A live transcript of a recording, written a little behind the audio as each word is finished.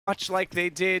much like they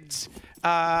did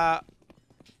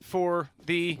for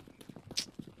the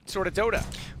sort of Dota.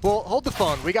 Well, hold the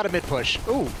phone. We got a mid push.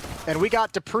 Ooh, and we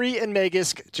got Dupree and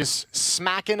Magisk just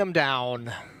smacking them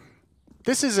down.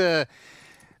 This is a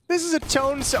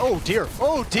tone. Oh dear.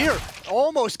 Oh dear.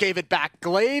 Almost gave it back.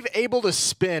 Glaive able to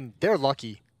spin. They're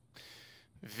lucky.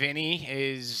 Vinny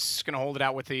is gonna hold it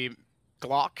out with the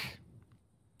Glock.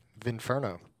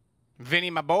 Inferno. Vinny,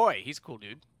 my boy. He's a cool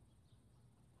dude.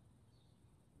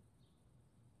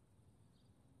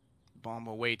 Bomb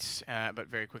awaits, but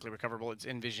very quickly recoverable. It's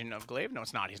in vision of Glaive. No,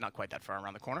 it's not. He's not quite that far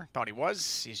around the corner. Thought he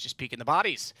was. He's just peeking the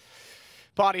bodies.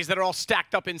 Bodies that are all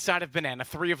stacked up inside of Banana.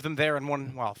 3 of them there and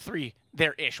one, well, 3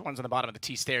 there-ish. One's on the bottom of the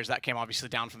T stairs. That came obviously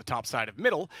down from the top side of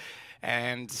middle.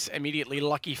 And immediately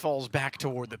Lucky falls back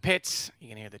toward the pits. You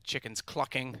can hear the chickens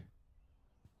clucking.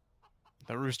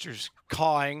 The roosters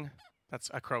cawing. That's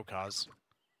a crow cause.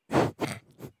 Okay,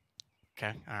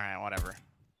 all right, whatever.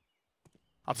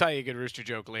 I'll tell you a good rooster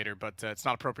joke later, but it's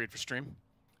not appropriate for stream.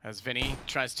 As Vinny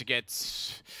tries to get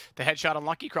the headshot on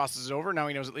Lucky, crosses it over. Now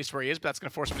he knows at least where he is, but that's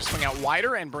going to force him to swing out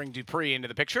wider and bring Dupree into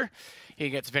the picture. He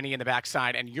gets Vinny in the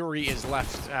backside, and Yuri is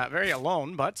left very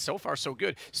alone, but so far so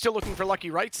good. Still looking for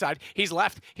Lucky right side. He's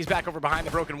left. He's back over behind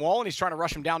the broken wall, and he's trying to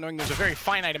rush him down, knowing there's a very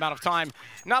finite amount of time,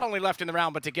 not only left in the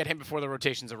round, but to get him before the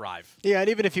rotations arrive. Yeah, and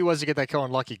even if he was to get that kill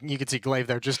on Lucky, you could see Glaive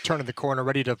there just turning the corner,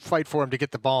 ready to fight for him to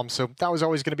get the bomb. So that was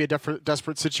always going to be a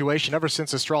desperate situation. Ever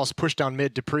since Astralis pushed down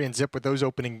mid, Dupree and Zip with those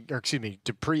opening, or excuse me,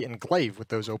 Dupree and Glaive with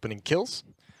those opening kills.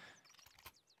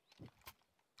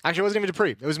 Actually, it wasn't even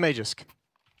Dupree. It was Magisk.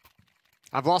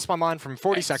 I've lost my mind from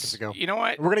 40 seconds ago. You know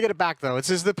what? We're going to get it back, though. This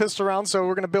is the pistol round, so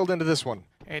we're going to build into this one.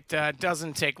 It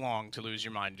doesn't take long to lose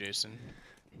your mind, Jason.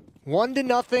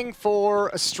 1-0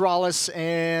 for Astralis,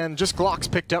 and just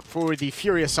Glocks picked up for the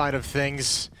FURIA side of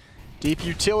things. Deep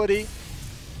utility.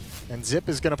 And Zip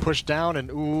is going to push down,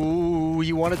 and ooh,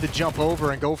 he wanted to jump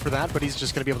over and go for that, but he's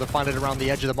just going to be able to find it around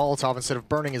the edge of the Molotov instead of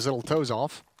burning his little toes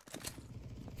off.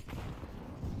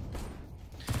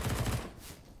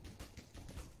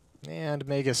 And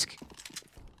Magisk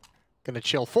going to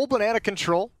chill. Full banana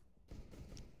control.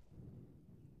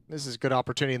 This is a good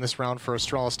opportunity in this round for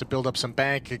Astralis to build up some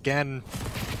bank. Again,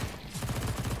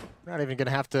 we're not even going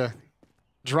to have to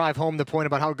drive home the point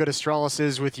about how good Astralis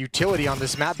is with utility on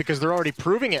this map because they're already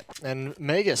proving it. And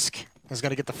Magisk is going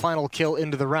to get the final kill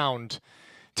into the round.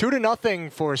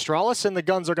 2-0 for Astralis, and the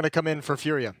guns are going to come in for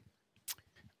FURIA.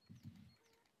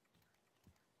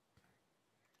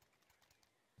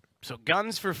 So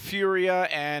guns for FURIA,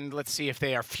 and let's see if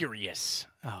they are furious.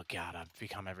 Oh God, I've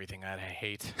become everything that I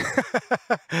hate.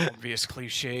 Obvious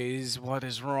cliches. What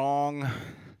is wrong?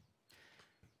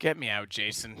 Get me out,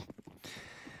 Jason.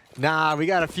 Nah, we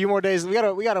got a few more days. We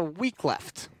got a week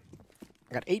left.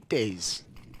 We got 8 days.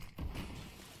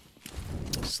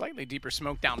 Slightly deeper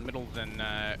smoke down middle than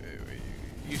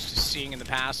used to seeing in the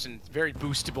past, and very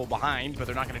boostable behind, but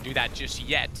they're not going to do that just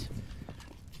yet.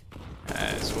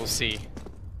 As we'll see.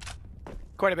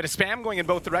 Quite a bit of spam going in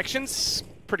both directions.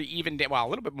 Pretty even, well, a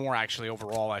little bit more actually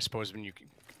overall, I suppose, when you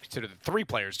consider that 3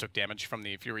 players took damage from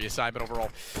the FURIA side, but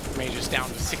overall, Mage is down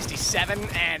to 67,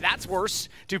 and that's worse.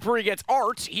 Dupree gets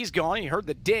art. He's gone. He heard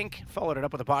the dink, followed it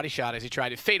up with a body shot as he tried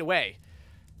to fade away.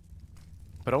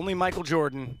 But only Michael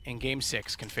Jordan in Game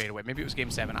 6 can fade away. Maybe it was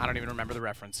Game 7. I don't even remember the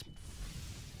reference.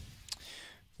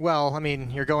 Well, I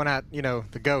mean, you're going at, you know,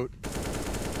 the GOAT.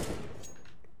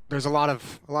 There's a lot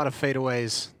of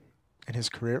fadeaways in his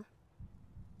career.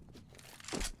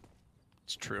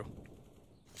 It's true.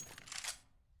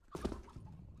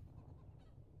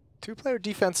 2-player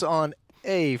defense on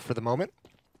A for the moment.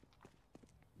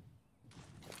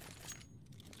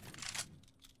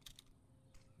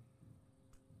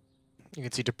 You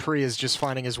can see Dupree is just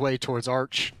finding his way towards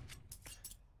Arch.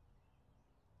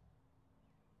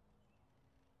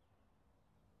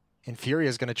 And FURIA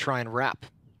is going to try and wrap.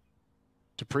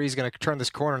 Dupree's going to turn this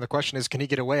corner, and the question is, can he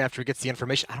get away after he gets the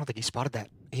information? I don't think he spotted that.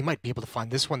 He might be able to find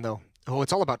this one, though. Oh,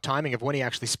 it's all about timing of when he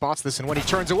actually spots this and when he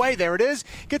turns away. There it is.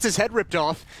 Gets his head ripped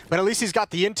off, but at least he's got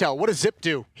the intel. What does Zip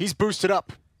do? He's boosted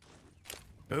up.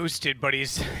 Boosted, but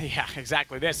he's, yeah,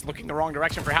 exactly this. Looking the wrong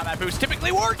direction for how that boost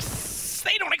typically works.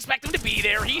 They don't expect him to be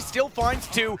there. He still finds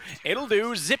 2. It'll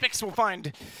do. Zipix will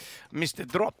find Mr.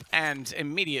 Drop, and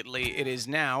immediately it is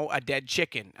now a dead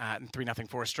chicken. 3-0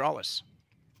 for Astralis.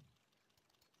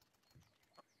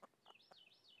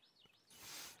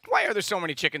 Why are there so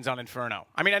many chickens on Inferno?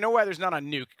 I mean, I know why there's not on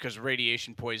Nuke, because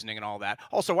radiation poisoning and all that.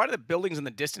 Also, why do the buildings in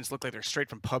the distance look like they're straight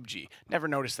from PUBG? Never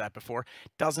noticed that before.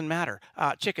 Doesn't matter.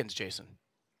 Chickens, Jason.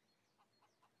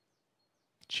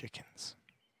 Chickens.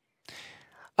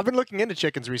 I've been looking into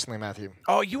chickens recently, Matthew.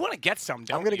 Oh, you want to get some,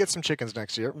 don't I'm going to you? get some chickens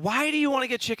next year. Why do you want to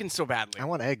get chickens so badly? I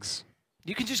want eggs.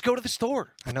 You can just go to the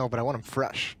store. I know, but I want them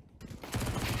fresh.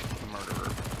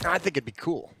 Murderer. I think it'd be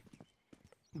cool.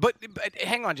 But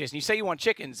hang on, Jason. You say you want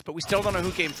chickens, but we still don't know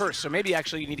who came first, so maybe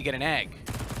actually you need to get an egg.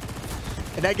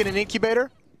 An egg in an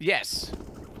incubator? Yes.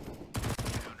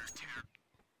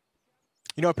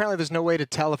 You know, apparently there's no way to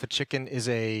tell if a chicken is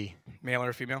a... Male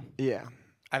or female? Yeah.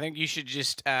 I think you should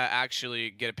just actually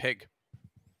get a pig.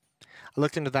 I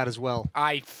looked into that as well.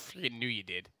 I knew you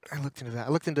did. I looked into that. I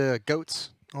looked into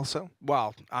goats also.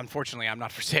 Well, unfortunately, I'm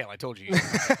not for sale. I told you.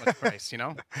 What price, you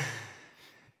know?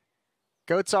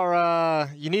 Goats are,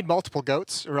 you need multiple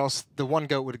goats, or else the one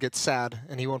goat would get sad,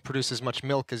 and he won't produce as much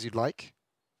milk as you'd like.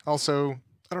 Also,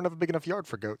 I don't have a big enough yard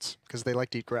for goats, because they like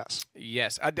to eat grass.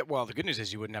 Yes. Well, the good news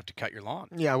is you wouldn't have to cut your lawn.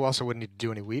 Yeah, we also wouldn't need to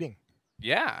do any weeding.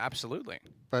 Yeah, absolutely.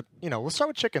 But, you know, we'll start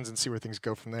with chickens and see where things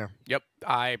go from there. Yep.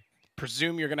 I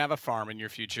presume you're going to have a farm in your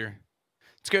future.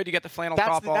 It's good. You get the flannel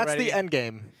top already. That's the end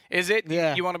game. Is it?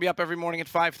 Yeah. You want to be up every morning at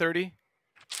 5:30?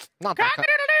 Not that,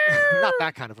 not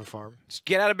that kind of a farm. Just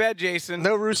get out of bed, Jason.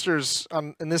 No roosters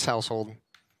in this household.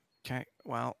 Okay.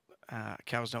 Well,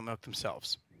 cows don't milk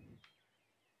themselves.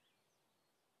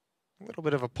 A little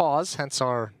bit of a pause, hence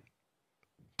our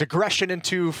digression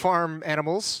into farm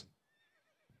animals.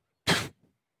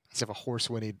 As if a horse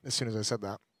whinnied as soon as I said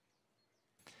that.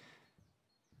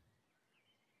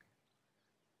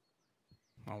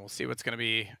 Well, we'll see what's going to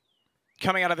be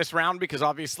coming out of this round, because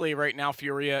obviously right now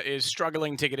FURIA is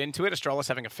struggling to get into it. Astralis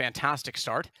having a fantastic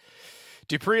start.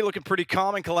 Dupree looking pretty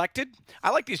calm and collected.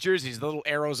 I like these jerseys, the little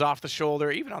arrows off the shoulder,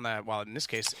 even on the, well, in this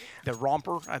case, the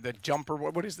romper, the jumper.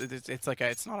 What is it? It's like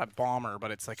it's not a bomber,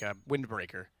 but it's like a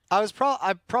windbreaker. I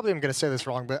probably am going to say this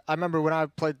wrong, but I remember when I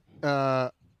played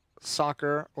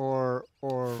soccer or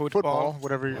football,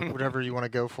 whatever you want to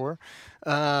go for.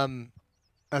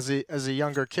 As a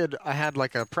younger kid, I had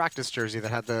like a practice jersey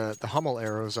that had the Hummel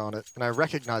arrows on it, and I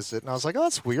recognized it, and I was like, "Oh,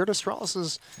 that's weird. Astralis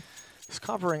is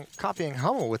copying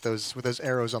Hummel with those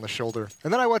arrows on the shoulder."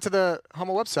 And then I went to the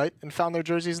Hummel website and found their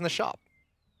jerseys in the shop,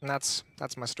 and that's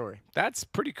my story. That's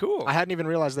pretty cool. I hadn't even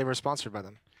realized they were sponsored by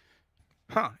them.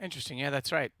 Huh, interesting. Yeah,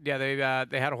 that's right. Yeah,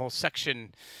 they had a whole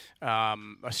section,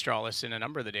 Astralis, in a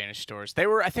number of the Danish stores. They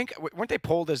were, I think, weren't they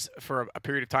polled as, for a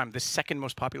period of time, the second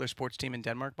most popular sports team in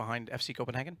Denmark behind FC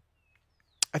Copenhagen?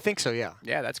 I think so, yeah.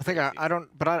 Yeah, that's I think I don't,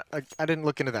 but I didn't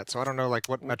look into that, so I don't know like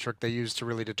what metric they use to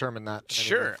really determine that.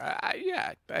 Sure,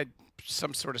 yeah,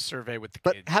 some sort of survey with the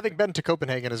But kids. having been to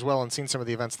Copenhagen as well and seen some of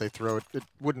the events they throw, it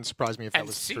wouldn't surprise me if that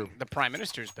was true. The Prime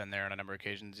Minister's been there on a number of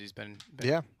occasions. He's been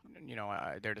yeah. You know,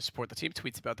 there to support the team,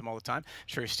 tweets about them all the time. I'm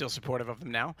sure he's still supportive of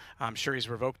them now. I'm sure he's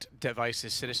revoked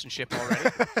Device's citizenship already.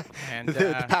 And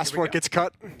the passport gets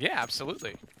cut. Yeah,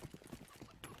 absolutely.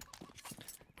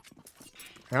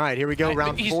 All right, here we go,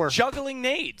 round 4. He's juggling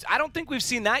nades. I don't think we've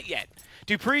seen that yet.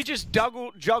 Dupree just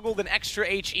juggled an extra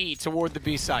HE toward the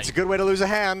B side. It's a good way to lose a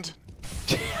hand.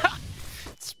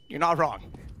 You're not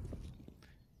wrong.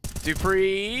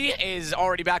 Dupree is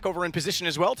already back over in position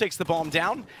as well, takes the bomb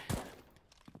down.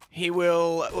 He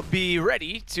will be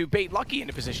ready to bait Lucky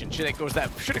into position. Should it go that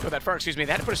far, excuse me.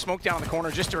 They had to put a smoke down in the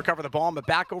corner just to recover the bomb, but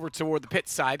back over toward the pit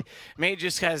side. May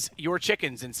just has your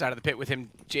chickens inside of the pit with him,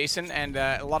 Jason, and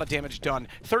a lot of damage done.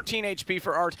 13 HP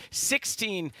for Art,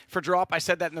 16 for Drop. I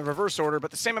said that in the reverse order,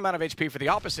 but the same amount of HP for the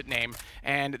opposite name.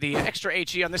 And the extra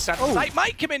HE on this side of the site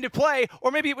might come into play,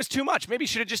 or maybe it was too much. Maybe he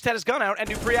should have just had his gun out, and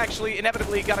Dupree actually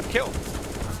inevitably got him killed.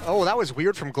 Oh, that was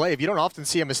weird from Glaive. You don't often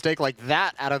see a mistake like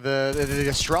that out of the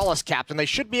Astralis captain. They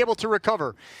should be able to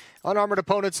recover. Unarmored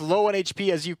opponents low on HP,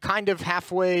 as you kind of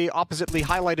halfway oppositely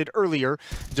highlighted earlier.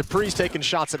 Dupree's taking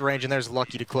shots at range, and there's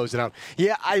Lucky to close it out.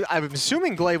 Yeah, I'm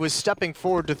assuming Glaive was stepping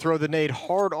forward to throw the nade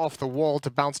hard off the wall to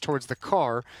bounce towards the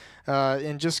car,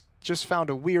 and just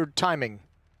found a weird timing.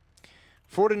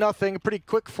 4-0, pretty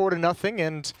quick 4-0,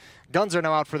 and guns are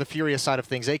now out for the FURIA side of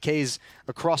things. AKs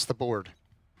across the board.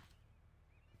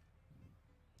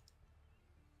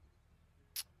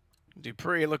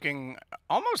 Dupree looking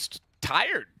almost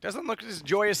tired. Doesn't look his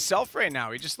joyous self right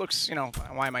now. He just looks, you know,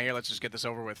 why am I here? Let's just get this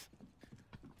over with.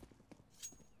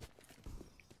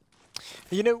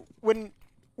 You know, when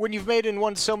you've made and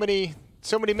won so many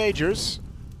majors,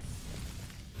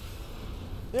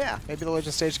 yeah, maybe the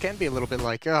Legend stage can be a little bit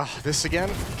like, oh, this again?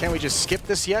 Can't we just skip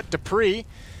this yet? Dupree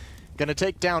Gonna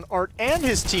take down Art and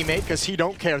his teammate because he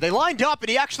don't care. They lined up and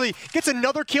he actually gets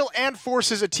another kill and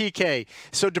forces a TK.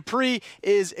 So dupreeh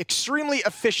is extremely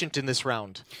efficient in this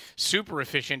round. Super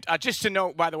efficient. Just to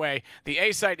note, by the way, the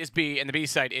A site is B and the B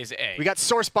site is A. We got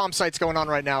source bomb sites going on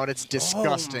right now and it's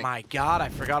disgusting. Oh my God, I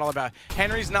forgot all about it.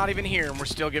 Henry's not even here and we're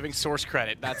still giving source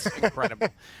credit. That's incredible.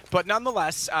 But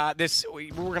nonetheless, we're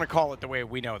gonna call it the way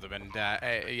we know them. And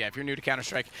yeah, if you're new to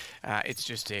Counter-Strike, it's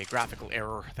just a graphical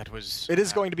error that was. It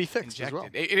is going to be fixed as well.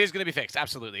 It is going to be fixed,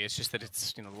 absolutely. It's just that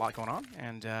it's a lot going on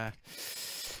and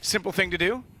simple thing to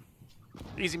do,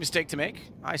 easy mistake to make.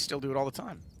 I still do it all the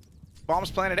time.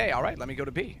 Bombs planted A. All right, let me go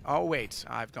to B. Oh, wait.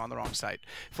 I've gone the wrong side.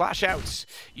 Flash outs.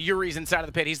 Yuri's inside of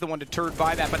the pit. He's the one deterred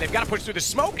by that, but they've got to push through the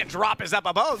smoke, and Drop is up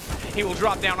above. He will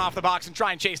drop down off the box and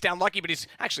try and chase down Lucky, but he's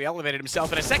actually elevated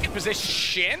himself in a second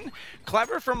position.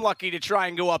 Clever from Lucky to try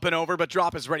and go up and over, but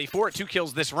Drop is ready for it. 2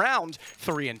 kills this round,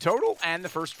 3 in total, and the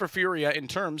first for FURIA in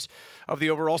terms of the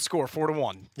overall score,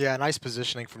 4-1. Yeah, nice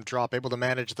positioning from Drop, able to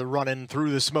manage the run-in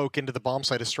through the smoke into the bomb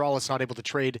site. Astralis not able to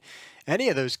trade any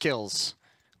of those kills.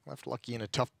 Left Lucky in a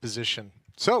tough position.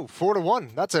 So,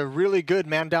 4-1. That's a really good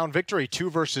man-down victory.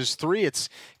 2 versus 3. It's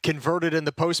converted in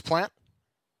the post-plant.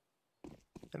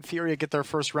 And FURIA get their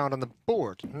first round on the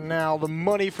board. Now, the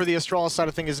money for the Astralis side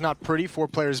of things is not pretty. 4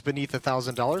 players beneath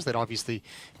 $1,000. They'd obviously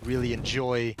really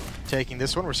enjoy taking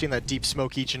this one. We're seeing that deep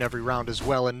smoke each and every round as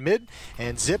well in mid.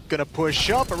 And Zip gonna push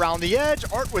up around the edge.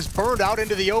 Art was burned out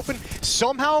into the open.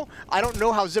 Somehow, I don't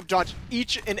know how Zip dodged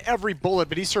each and every bullet,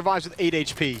 but he survives with 8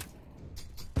 HP.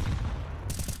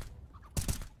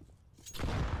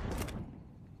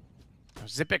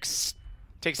 Zipix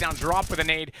takes down Drop with a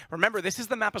nade. Remember, this is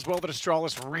the map as well that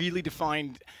Astralis really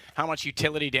defined how much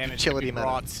utility damage could be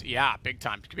brought. Yeah, big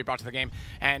time. Could be brought to the game.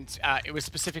 And it was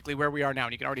specifically where we are now.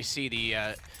 And you can already see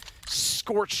the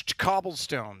scorched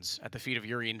cobblestones at the feet of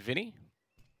Yuri and Vinny.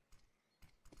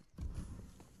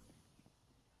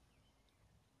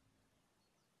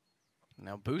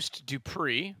 Now boost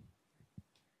dupreeh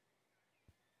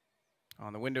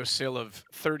on the windowsill of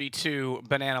 32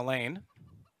 Banana Lane.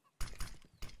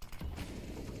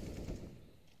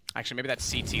 Actually, maybe that's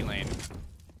CT lane.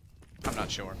 I'm not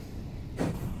sure.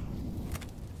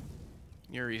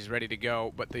 Yuri's ready to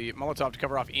go, but the Molotov to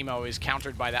cover off Emo is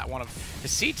countered by that one of the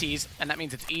CTs, and that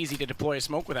means it's easy to deploy a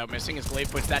smoke without missing as Glaive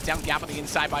puts that down. Gap on the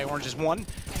inside by Orange is 1.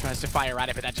 Tries to fire at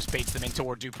it, but that just baits them in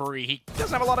toward dupreeh. He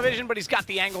doesn't have a lot of vision, but he's got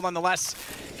the angle nonetheless.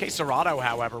 Serato,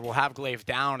 however, will have Glaive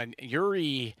down, and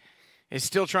Yuri is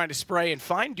still trying to spray and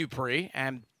find dupreeh,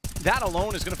 and that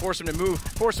alone is going to force him to move,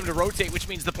 force him to rotate, which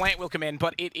means the plant will come in,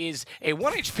 but it is a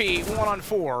 1 HP,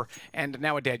 1-on-4, and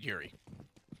now a dead Yuri.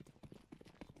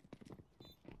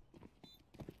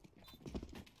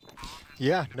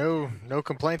 Yeah, no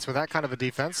complaints with that kind of a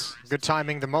defense. Good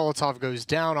timing. The Molotov goes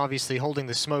down, obviously holding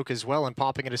the smoke as well and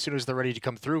popping it as soon as they're ready to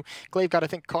come through. Glaive got, I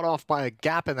think, caught off by a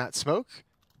gap in that smoke,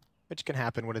 which can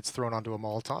happen when it's thrown onto a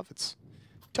Molotov. It's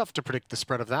tough to predict the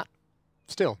spread of that.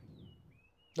 Still,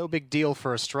 no big deal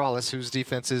for Astralis, whose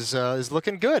defense is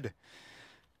looking good.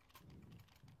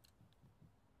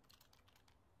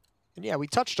 And yeah, we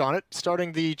touched on it,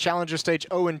 starting the Challenger stage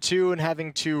 0-2 and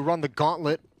having to run the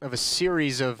gauntlet of a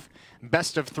series of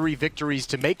best-of-3 victories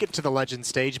to make it to the Legend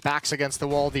stage, backs against the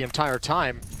wall the entire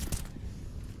time.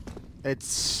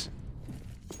 It's...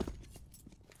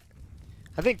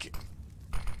 I think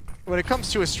when it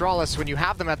comes to Astralis, when you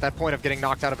have them at that point of getting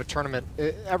knocked out of a tournament,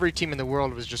 every team in the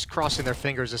world was just crossing their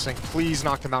fingers and saying, please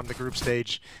knock them out in the group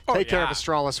stage. Take care of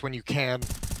Astralis when you can.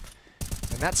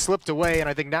 And that slipped away, and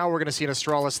I think now we're going to see an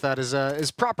Astralis that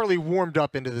is properly warmed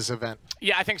up into this event.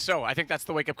 Yeah, I think so. I think that's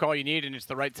the wake-up call you need, and it's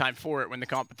the right time for it when the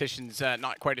competition's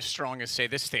not quite as strong as, say,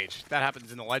 this stage. That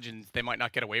happens in the Legends. They might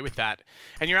not get away with that.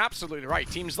 And you're absolutely right.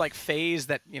 Teams like FaZe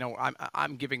that, you know,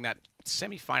 I'm giving that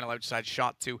semi-final outside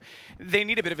shot to, they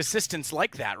need a bit of assistance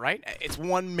like that, right? It's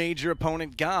one major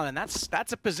opponent gone, and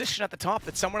that's a position at the top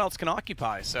that someone else can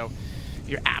occupy. So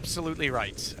you're absolutely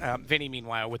right. Vinny,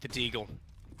 meanwhile, with the Deagle,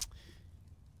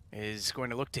 is going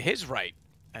to look to his right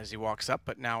as he walks up,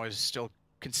 but now is still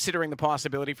considering the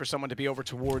possibility for someone to be over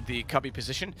toward the cubby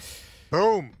position.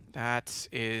 Boom! That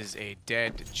is a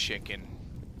dead chicken.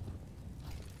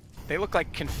 They look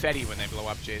like confetti when they blow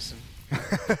up, Jason.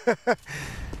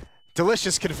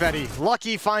 Delicious confetti.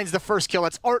 Lucky finds the first kill.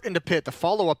 That's Art into pit. The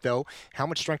follow-up, though, how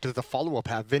much strength does the follow-up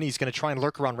have? Vinny's going to try and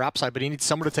lurk around Rap side, but he needs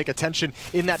someone to take attention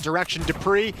in that direction.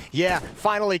 dupreeh, yeah,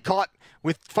 finally caught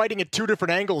with fighting at 2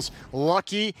 different angles.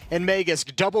 Lucky and Magus,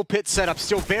 double pit setup,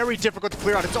 still very difficult to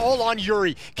clear out. It's all on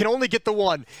Yuri, can only get the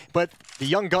 1, but the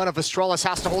young gun of Astralis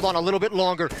has to hold on a little bit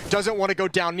longer, doesn't want to go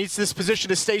down, needs this position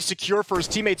to stay secure for his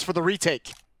teammates for the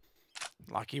retake.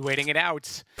 Lucky waiting it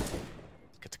out.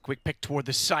 Gets a quick pick toward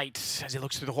the site as he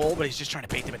looks through the hole, but he's just trying to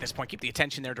bait them at this point, keep the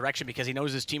attention their direction because he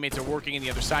knows his teammates are working in the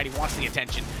other side. He wants the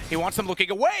attention. He wants them looking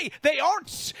away. They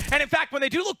aren't! And in fact, when they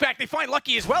do look back, they find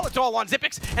Lucky as well. It's all on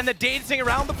Xyp9x, and the dancing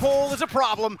around the pole is a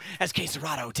problem as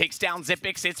Quesarado takes down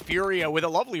Xyp9x. It's FURIA with a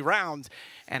lovely round.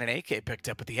 And an AK picked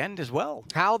up at the end as well.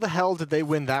 How the hell did they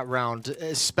win that round?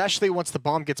 Especially once the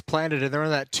bomb gets planted and they're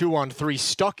in that 2-on-3,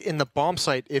 stuck in the bomb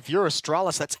site. If you're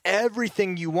Astralis, that's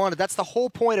everything you wanted. That's the whole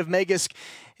point of Magisk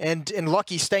and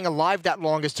Lucky staying alive that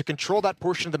long, is to control that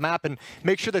portion of the map and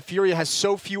make sure that FURIA has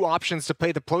so few options to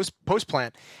play the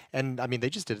post-plant. And, I mean, they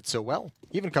just did it so well,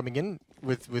 even coming in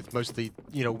with mostly,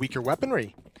 you know, weaker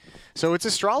weaponry. So it's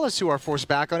Astralis who are forced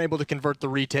back, unable to convert the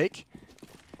retake.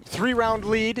 3-round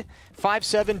lead,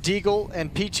 5-7 Deagle,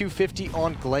 and P250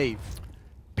 on Glaive.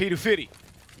 P250.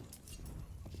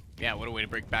 Yeah, what a way to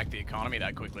break back the economy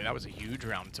that quickly. That was a huge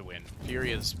round to win.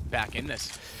 FURIA's back in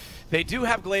this. They do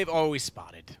have Glaive always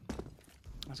spotted.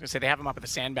 I was going to say they have him up at the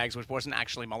sandbags, which wasn't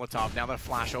actually Molotov. Now they'll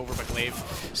flash over, but Glaive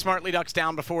smartly ducks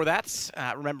down before that.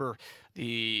 Remember,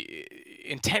 the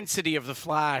intensity of the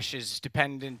flash is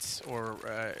dependent, or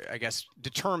I guess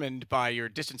determined by your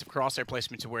distance of crosshair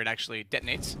placement to where it actually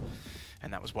detonates.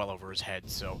 And that was well over his head,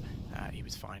 so he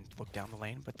was fine to look down the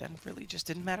lane, but then really just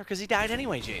didn't matter because he died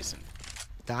anyway, Jason.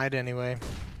 Died anyway.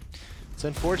 It's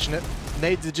unfortunate.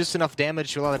 They did just enough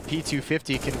damage to allow the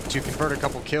P250 to convert a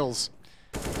couple kills.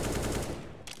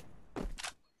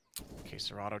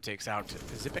 Quesarado takes out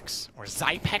Xyp9x, or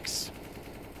Xyp9x. Are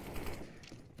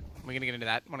we going to get into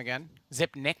that one again?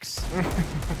 Xyp9x.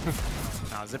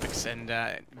 Xyp9x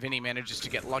and Vinny manages to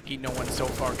get lucky. No one so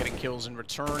far getting kills in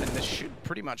return, and this should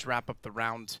pretty much wrap up the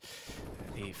round.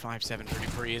 The 5-7 for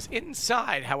Dupree is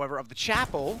inside, however, of the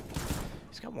chapel.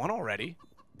 He's got one already.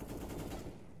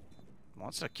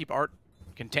 Wants to keep Art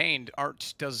contained.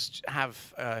 Art does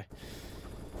have a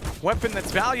weapon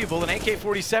that's valuable, an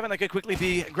AK-47 that could quickly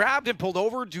be grabbed and pulled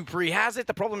over. Dupree has it.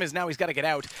 The problem is now he's got to get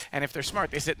out, and if they're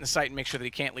smart, they sit in the site and make sure that he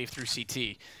can't leave through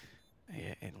CT.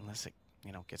 Unless it,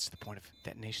 you know, gets to the point of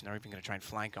detonation, they're even going to try and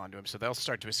flank onto him, so they'll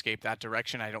start to escape that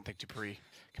direction. I don't think Dupree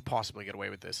can possibly get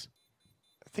away with this.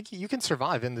 I think you can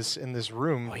survive in this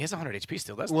room. Oh, he has 100 HP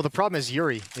still, doesn't he? Well, the problem is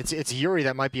Yuri. It's Yuri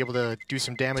that might be able to do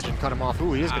some damage and cut him off.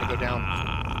 Ooh, he is going to go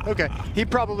down. Okay, he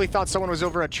probably thought someone was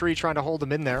over a tree trying to hold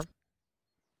him in there.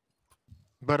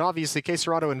 But obviously,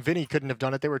 Quesarado and Vinny couldn't have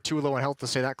done it. They were too low in health to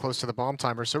stay that close to the bomb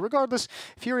timer. So regardless,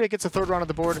 FURIA gets a 3rd round on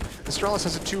the board. Astralis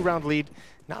has a 2-round lead.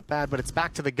 Not bad, but it's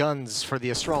back to the guns for the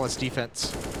Astralis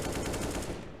defense.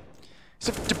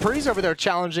 So Dupree's over there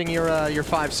challenging your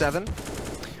 5-7.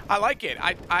 I like it.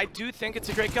 I do think it's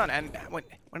a great gun, and when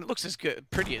it looks as good,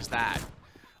 pretty as that,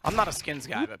 I'm not a skins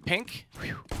guy, but pink,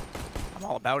 whew, I'm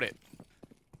all about it.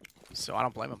 So I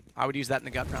don't blame him. I would use that in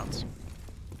the gun rounds,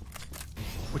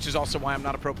 which is also why I'm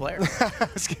not a pro player. I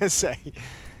was gonna say,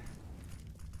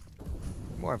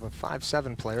 more of a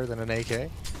 5-7 player than an AK.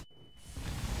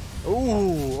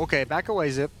 Ooh, okay, back away,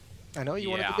 Zip. I know you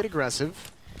wanted to get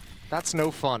aggressive. That's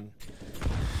no fun.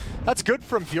 That's good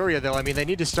from FURIA, though. I mean, they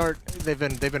need to start. They've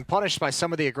been punished by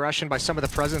some of the aggression, by some of the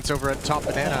presence over at top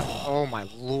banana. Oh my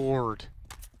lord!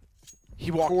 He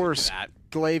walked into that.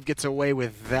 Glaive gets away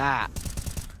with that.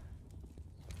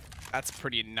 That's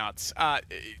pretty nuts.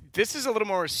 This is a little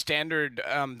more standard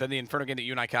than the Inferno game that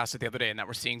you and I casted the other day, and that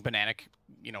we're seeing Bananic,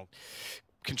 you know,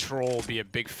 control be a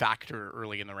big factor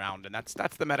early in the round, and that's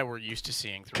the meta we're used to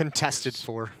seeing. Contested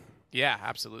for. Yeah,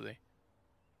 absolutely.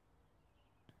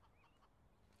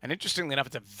 And interestingly enough,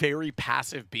 it's a very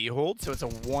passive B hold, so it's a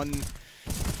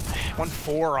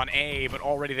 1-4 on A, but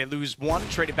already they lose one,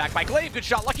 traded back by Glaive. Good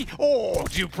shot, Lucky. Oh,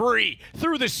 Dupree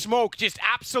through the smoke just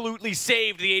absolutely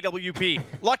saved the AWP.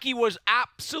 Lucky was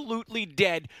absolutely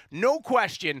dead, no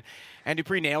question. And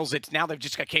Dupree nails it. Now they've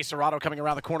just got Quesarado coming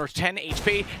around the corner, 10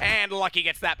 HP, and Lucky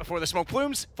gets that before the smoke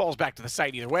plumes. Falls back to the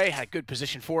site either way, had a good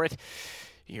position for it.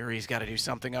 Yuri's got to do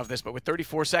something of this, but with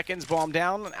 34 seconds, bomb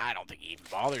down, I don't think he even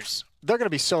bothers. They're going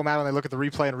to be so mad when they look at the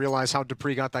replay and realize how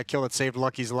Dupree got that kill that saved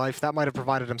Lucky's life. That might have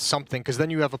provided him something, because then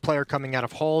you have a player coming out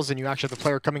of halls, and you actually have a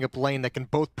player coming up lane that can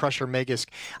both pressure Magisk.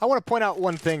 I want to point out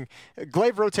one thing.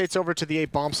 Glaive rotates over to the A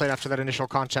bomb site after that initial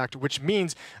contact, which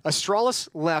means Astralis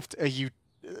left a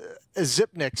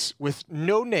Xyp9x with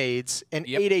no nades and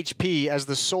 8 HP as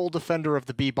the sole defender of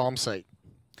the B bomb site.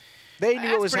 They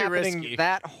knew it was happening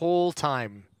that whole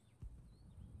time.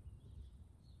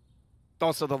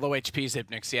 Also, the low HP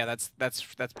Xyp9x, yeah,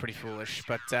 that's pretty foolish.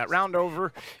 But round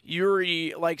over,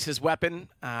 Yuri likes his weapon,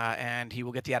 and he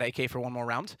will get the AK for one more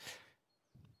round.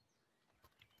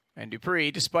 And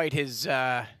Dupree, despite his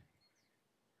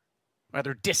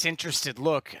rather disinterested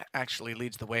look actually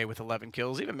leads the way with 11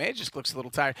 kills. Even May just looks a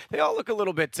little tired. They all look a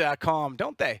little bit calm,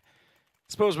 don't they? I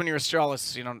suppose when you're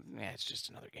Astralis, you know, yeah, it's just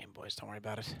another game, boys. Don't worry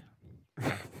about it.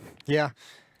 Yeah.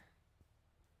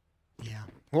 Yeah.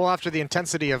 Well, after the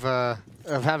intensity of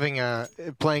having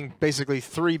playing basically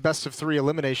 3 best-of-3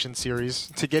 elimination series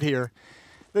to get here,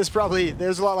 there's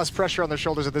a lot less pressure on their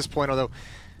shoulders at this point. Although,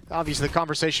 obviously, the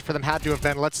conversation for them had to have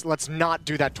been, let's not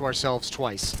do that to ourselves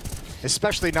twice,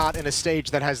 especially not in a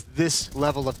stage that has this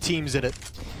level of teams in it,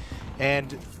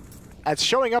 and it's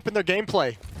showing up in their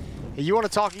gameplay. You want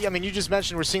to talk, I mean, you just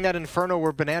mentioned we're seeing that Inferno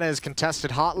where Banana is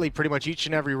contested hotly pretty much each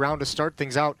and every round to start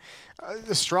things out.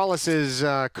 Astralis is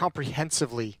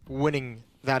comprehensively winning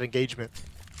that engagement.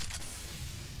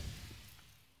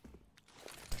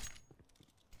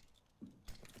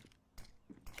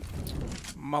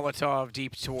 Molotov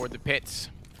deep toward the pits.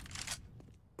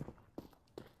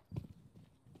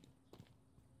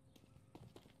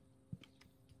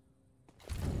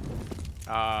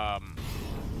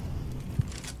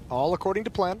 All according to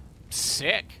plan.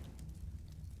 Sick.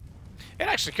 It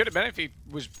actually could have been if he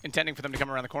was intending for them to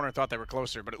come around the corner and thought they were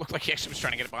closer, but it looked like he actually was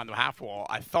trying to get it behind the half wall.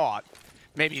 I thought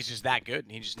maybe he's just that good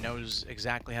and he just knows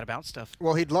exactly how to bounce stuff.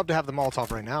 Well, he'd love to have the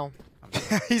Molotov right now.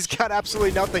 He's got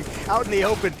absolutely nothing. Out in the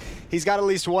open, he's got at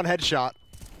least 1 headshot.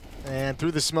 And through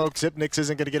the smoke, Zipnix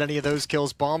isn't going to get any of those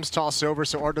kills. Bombs tossed over,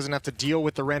 so Art doesn't have to deal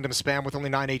with the random spam with only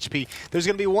 9 HP. There's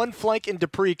going to be 1 flank in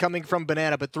Dupree coming from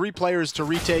Banana, but 3 players to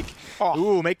retake. Oh.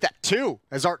 Ooh, make that 2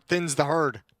 as Art thins the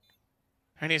herd.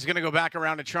 And he's going to go back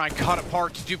around and try and cut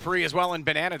apart Dupree as well, and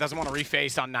Banana doesn't want to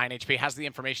reface on 9 HP. Has the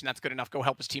information that's good enough. Go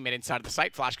help his teammate inside of the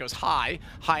site. Flash goes high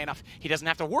enough. He doesn't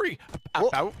have to worry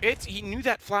about it. He knew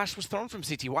that flash was thrown from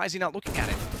CT. Why is he not looking at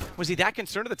it? Was he that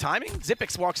concerned of the timing?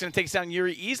 Zipix walks in and takes down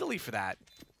Yuri easily for that.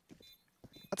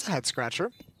 That's a head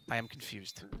scratcher. I am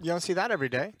confused. You don't see that every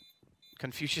day.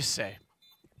 Confucius say,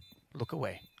 look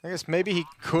away. I guess maybe he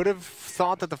could have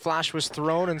thought that the flash was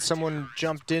thrown and someone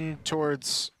jumped in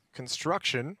towards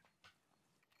construction.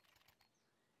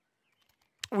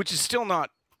 Which is still not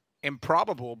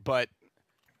improbable, but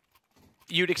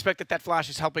you'd expect that that flash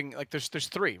is helping. Like, there's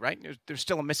 3, right? There's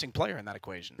still a missing player in that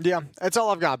equation. Yeah, that's all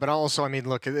I've got. But also, I mean,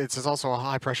 look, it's also a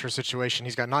high-pressure situation.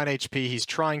 He's got 9 HP. He's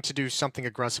trying to do something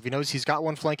aggressive. He knows he's got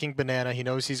 1 flanking Banana. He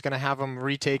knows he's going to have him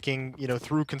retaking, you know,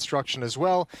 through construction as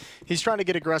well. He's trying to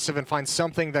get aggressive and find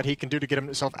something that he can do to get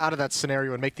himself out of that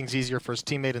scenario and make things easier for his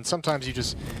teammate. And sometimes you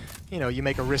just, you know, you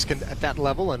make a risk at that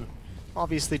level, and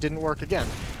obviously didn't work again.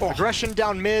 Oh. Aggression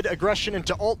down mid, aggression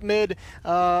into alt mid.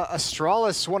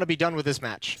 Astralis want to be done with this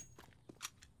match.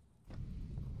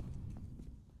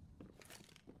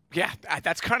 Yeah,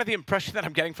 that's kind of the impression that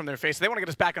I'm getting from their face. They want to get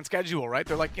us back on schedule, right?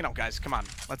 They're like, you know, guys, come on,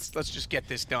 let's just get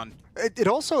this done. It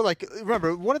also, like,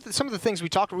 remember, some of the things we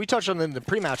touched on in the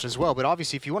pre-match as well, but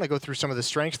obviously if you want to go through some of the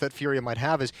strengths that FURIA might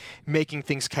have is making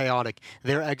things chaotic,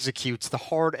 their executes, the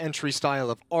hard entry style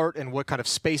of Art and what kind of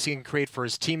space he can create for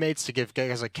his teammates to give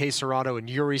guys like Serrato and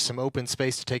Yuri some open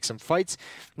space to take some fights.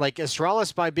 Like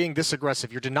Astralis, by being this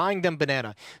aggressive, you're denying them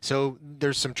Banana. So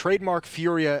there's some trademark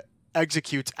FURIA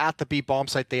executes at the B bomb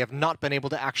site they have not been able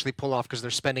to actually pull off because they're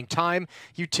spending time,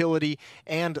 utility,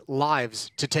 and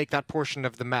lives to take that portion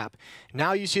of the map.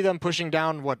 Now you see them pushing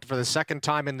down, what, for the 2nd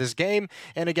time in this game,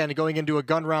 and again, going into a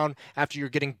gun round after you're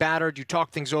getting battered, you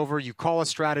talk things over, you call a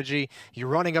strategy, you're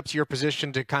running up to your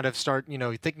position to kind of start, you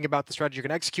know, thinking about the strategy you're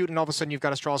going to execute, and all of a sudden you've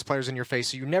got Astralis players in your face,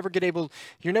 so you're never able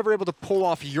to pull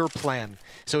off your plan.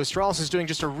 So Astralis is doing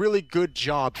just a really good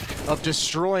job of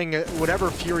destroying whatever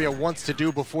FURIA wants to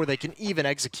do before they can even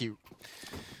execute.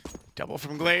 Double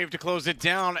from Glaive to close it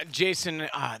down. Jason,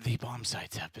 the bomb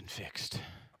sites have been fixed.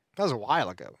 That was a while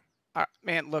ago.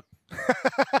 Man, look.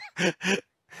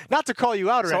 Not to call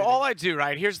you out or anything. So all I do,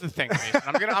 right, here's the thing, Jason.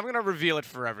 I'm gonna reveal it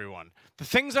for everyone. The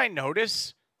things I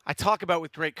notice, I talk about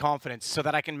with great confidence so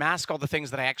that I can mask all the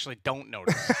things that I actually don't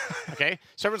notice. Okay?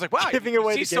 So everyone's like, wow, Giving you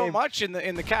away see the so game. much in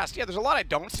the cast. Yeah, there's a lot I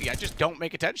don't see. I just don't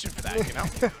make attention for that, you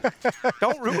know?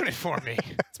 Don't ruin it for me.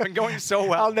 It's been going so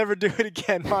well. I'll never do it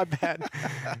again. My bad.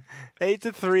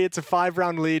 8-3. It's a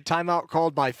 5-round lead. Timeout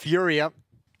called by FURIA.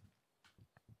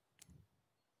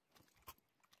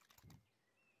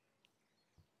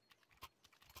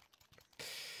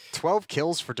 "12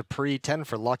 kills for Dupree, 10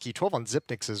 for Lucky, 12 on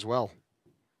Zipnix as well.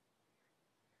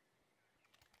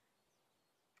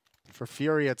 For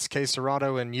FURIA, it's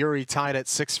Serrato and Yuri tied at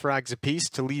 6 frags apiece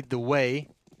to lead the way.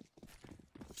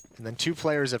 And then 2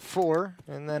 players at 4,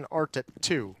 and then Art at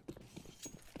 2.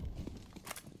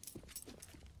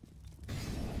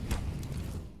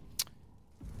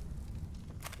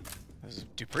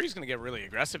 Dupree's going to get really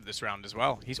aggressive this round as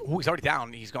well. He's already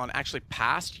down. He's gone actually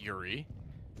past Yuri.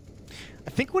 I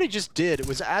think what he just did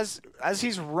was as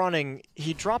he's running,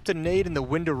 he dropped a nade in the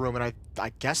window room, and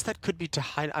I guess that could be to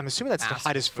hide. I'm assuming that's to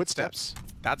hide his footsteps.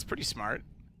 That's pretty smart.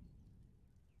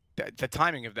 The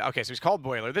timing of that. Okay, so he's called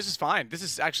Boiler. This is fine. This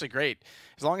is actually great.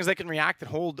 As long as they can react and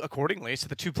hold accordingly. So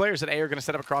the two players at A are going to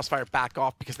set up a crossfire back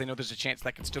off because they know there's a chance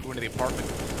that can still go into the apartment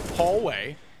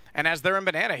hallway. And as they're in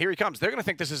banana, here he comes. They're going to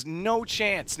think this is no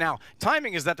chance. Now,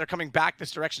 timing is that they're coming back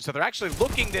this direction, so they're actually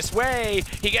looking this way.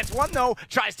 He gets one, though,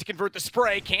 tries to convert the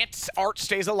spray. Can't. Art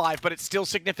stays alive, but it's still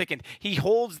significant. He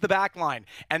holds the back line,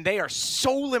 and they are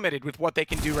so limited with what they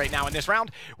can do right now in this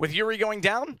round. With Yuri going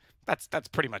down, that's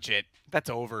pretty much it. That's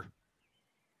over.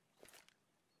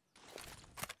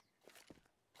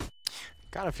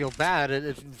 Gotta feel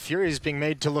bad. Furia is being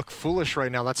made to look foolish right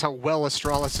now. That's how well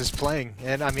Astralis is playing.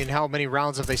 And I mean, how many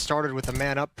rounds have they started with a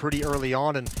man up pretty early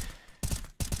on, and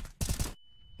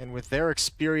with their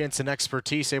experience and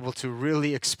expertise able to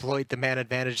really exploit the man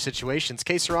advantage situations.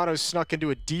 Caserado snuck into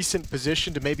a decent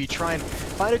position to maybe try and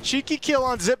find a cheeky kill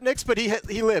on Zipnix, but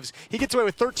he lives. He gets away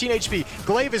with 13 HP.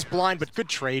 Glaive is blind, but good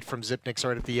trade from Zipnix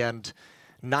right at the end.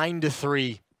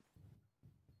 9-3.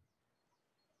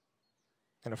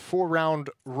 And a 4-round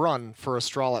run for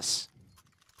Astralis.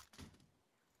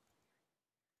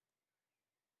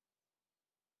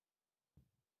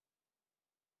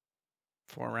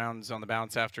 Four rounds on the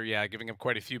bounce after, yeah, giving up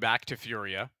quite a few back to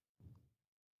Furia.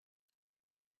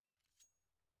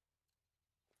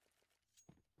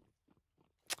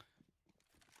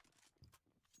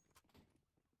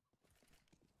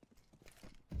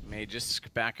 May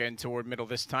just back in toward middle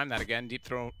this time. That again, deep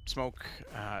throw smoke,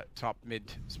 top mid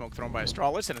smoke thrown by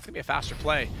Astralis, and it's gonna be a faster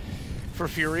play for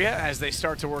Furia as they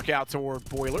start to work out toward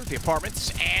Boiler, the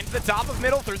apartments, and the top of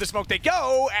middle. Through the smoke they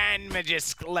go, and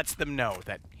Magisk lets them know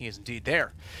that he is indeed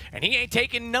there. And he ain't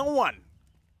taking no one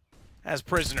as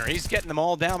prisoner. He's getting them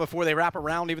all down before they wrap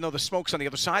around, even though the smoke's on the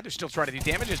other side. They're still trying to do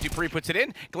damage as Dupree puts it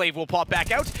in. Glaive will pop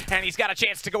back out, and he's got a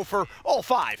chance to go for all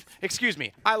 5. Excuse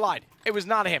me, I lied. It was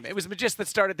not him. It was Magisk that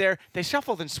started there. They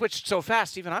shuffled and switched so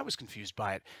fast, even I was confused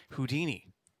by it. Houdini.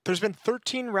 There's been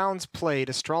 13 rounds played.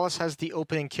 Astralis has the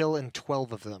opening kill in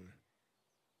 12 of them.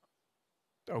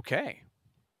 Okay.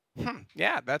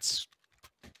 Yeah, that's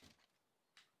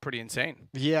pretty insane.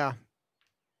 Yeah.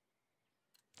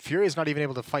 Fury is not even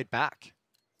able to fight back.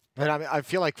 And I mean, I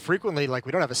feel like frequently, like,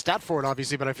 we don't have a stat for it,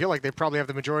 obviously, but I feel like they probably have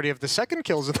the majority of the second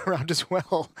kills of the round as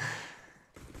well.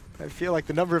 I feel like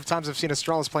the number of times I've seen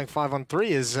Astralis playing 5-on-3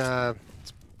 is,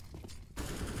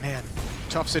 man,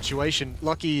 tough situation.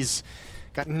 Lucky's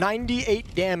got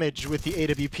 98 damage with the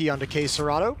AWP onto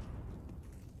Caserado.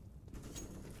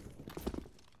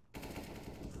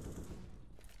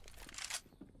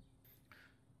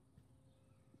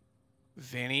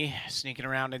 Vinny sneaking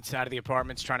around inside of the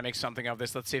apartments, trying to make something of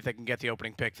this. Let's see if they can get the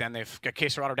opening pick. Then they've got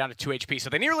Caserado down to 2 HP, so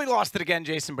they nearly lost it again,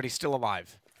 Jason, but he's still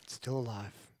alive. Still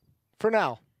alive. For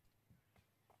now.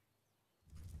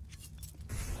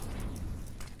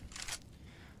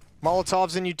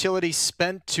 Molotovs and utility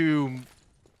spent to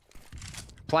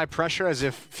apply pressure as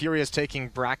if Furia is taking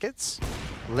brackets.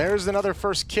 There's another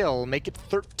first kill, make it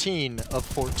 13 of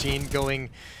 14 going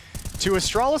to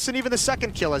Astralis, and even the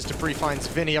second kill as Dupree finds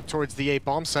Vinny up towards the A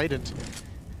bomb site. And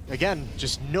again,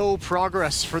 just no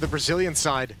progress for the Brazilian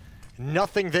side.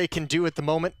 Nothing they can do at the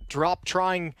moment. Drop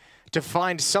trying to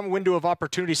find some window of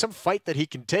opportunity, some fight that he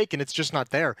can take, and it's just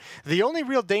not there. The only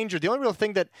real danger, the only real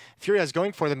thing that Furia has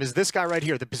going for them is this guy right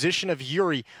here, the position of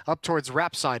Yuri up towards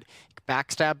Rap side.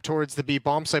 Backstab towards the B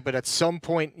bomb site, but at some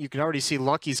point you can already see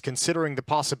Lucky's considering the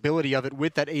possibility of it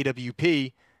with that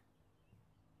AWP.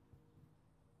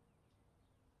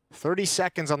 30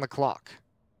 seconds on the clock.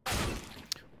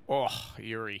 Oh,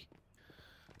 Yuri.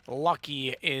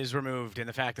 Lucky is removed, and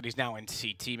the fact that he's now in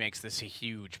CT makes this a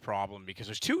huge problem because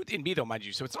there's 2 in B though, mind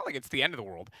you, so it's not like it's the end of the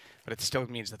world, but it still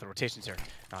means that the rotations are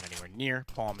not anywhere near.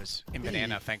 Palm is in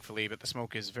banana, thankfully, but the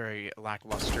smoke is very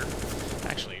lackluster.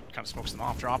 Actually, kind of smokes them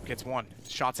off. Drop gets 1.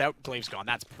 Shots out, Glaive's gone.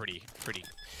 That's pretty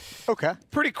Okay.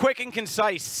 Pretty quick and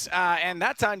concise. And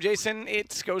that time, Jason,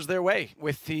 it goes their way.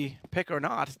 With the pick or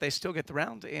not, they still get the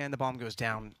round, and the bomb goes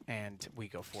down, and we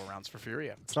go 4 rounds for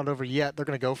Furia. It's not over yet. They're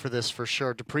going to go for this for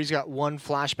sure. Dupree's got 1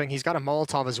 flashbang. He's got a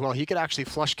Molotov as well. He could actually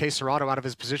flush Caserado out of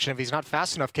his position. If he's not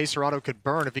fast enough, Caserado could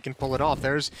burn if he can pull it off.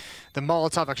 There's the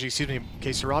Molotov. Actually, excuse me,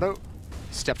 Caserado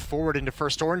stepped forward into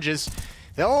first oranges.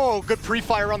 Oh, good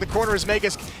pre-fire on the corner as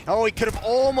Magisk. Oh, he could have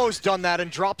almost done that,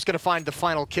 and Drop's going to find the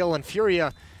final kill, and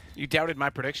Furia... You doubted my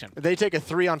prediction. They take a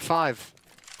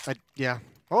 3-on-5. Yeah.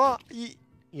 Oh,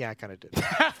 yeah, I kind of did.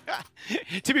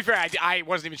 To be fair, I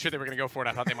wasn't even sure they were going to go for it.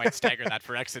 I thought they might stagger that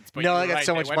for exits. But no, they got right,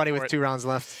 so much money with 2 rounds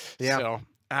left. Yeah. So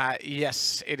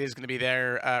Yes, it is going to be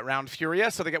their round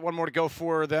FURIA, so they get one more to go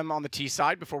for them on the T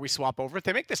side before we swap over. If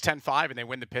they make this 10-5 and they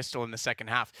win the pistol in the second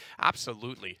half,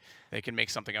 absolutely, they can make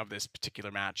something of this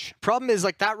particular match. Problem is,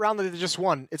 like, that round that they just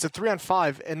won, it's a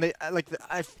 3-on-5, and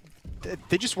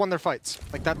they just won their fights.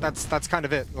 Like, that's kind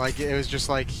of it. Like, it was just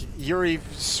like Yuri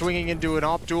swinging into an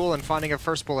op duel and finding a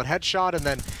first bullet headshot, and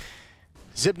then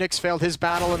Zipnix failed his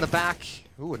battle in the back.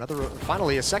 Ooh,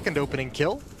 finally a second opening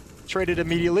kill. Traded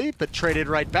immediately, but traded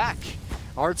right back.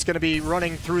 Art's going to be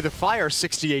running through the fire,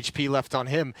 60 HP left on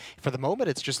him. For the moment,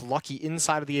 it's just Lucky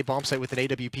inside of the A bomb site with an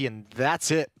AWP, and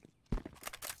that's it.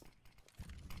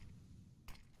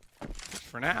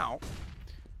 For now,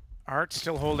 Art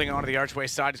still holding onto the archway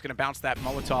side. He's going to bounce that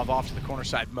Molotov off to the corner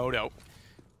side Moto.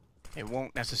 It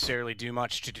won't necessarily do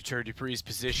much to deter Dupree's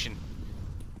position,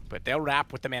 but they'll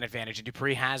wrap with the man advantage, and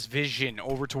Dupree has vision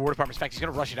over toward apartments. In fact, he's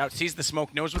going to rush it out, sees the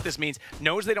smoke, knows what this means,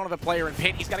 knows they don't have a player in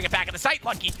pit. He's got to get back in the site.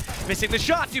 Lucky missing the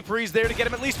shot. Dupree's there to get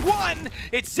him at least one.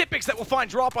 It's Zipix that will find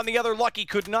drop on the other. Lucky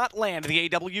could not land the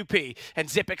AWP, and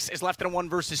Zipix is left in a 1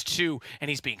 versus 2, and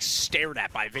he's being stared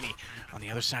at by Vinny on the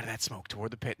other side of that smoke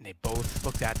toward the pit, and they both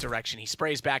look that direction. He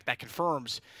sprays back. That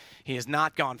confirms he has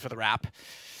not gone for the wrap.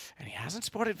 And he hasn't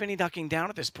spotted Vinny ducking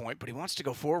down at this point, but he wants to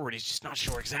go forward. He's just not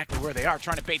sure exactly where they are,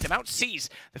 trying to bait them out. Sees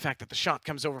the fact that the shot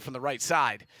comes over from the right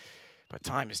side. But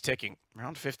time is ticking.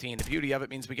 Round 15, the beauty of it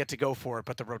means we get to go for it,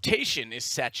 but the rotation is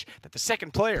such that the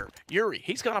second player, Yuri,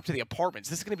 he's gone up to the apartments.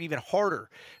 This is going to be even harder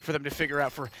for them to figure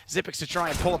out, for Zipix to try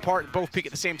and pull apart and both peek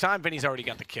at the same time. Vinny's already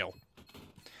got the kill.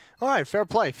 All right, fair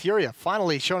play. FURIA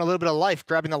finally showing a little bit of life,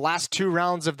 grabbing the last 2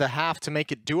 rounds of the half to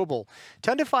make it doable.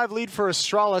 10-5 lead for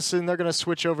Astralis, and they're going to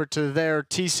switch over to their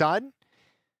T side.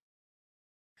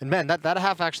 And man, that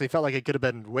half actually felt like it could have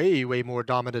been way, way more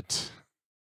dominant.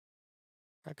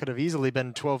 That could have easily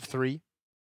been 12-3.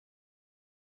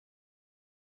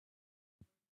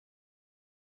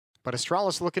 But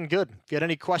Astralis looking good. If you had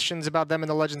any questions about them in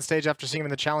the Legend stage after seeing them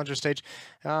in the Challenger stage,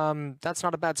 that's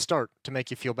not a bad start to make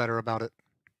you feel better about it.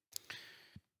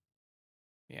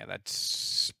 Yeah,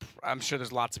 I'm sure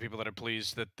there's lots of people that are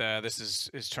pleased that this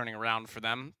is turning around for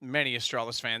them. Many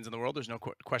Astralis fans in the world, there's no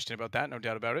question about that, no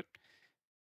doubt about it.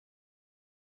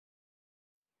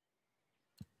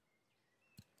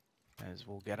 As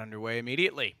we'll get underway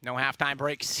immediately. No halftime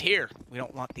breaks here. We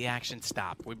don't want the action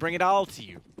stop. We bring it all to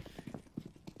you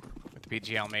with the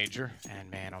PGL Major. And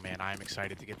man, oh man, I am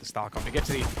excited to get to Stockholm, to get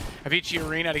to the Avicii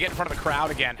Arena, to get in front of the crowd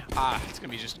again. It's going to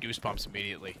be just goosebumps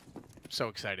immediately. So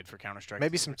excited for Counter-Strike.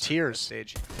 Maybe some tears.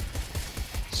 Stage.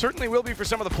 Certainly will be for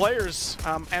some of the players,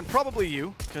 and probably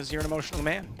you, because you're an emotional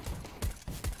man.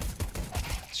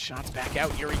 Shots back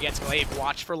out. Yuri gets Glaive.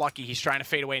 Watch for Lucky. He's trying to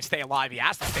fade away and stay alive. He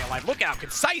has to stay alive. Look at how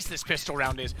concise this pistol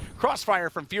round is. Crossfire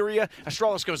from FURIA.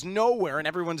 Astralis goes nowhere, and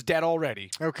everyone's dead already.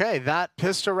 Okay, that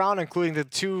pistol round, including the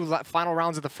 2 final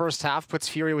rounds of the first half, puts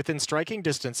FURIA within striking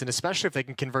distance, and especially if they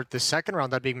can convert this second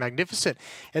round, that'd be magnificent.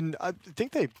 And I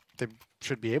think they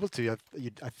should be able to.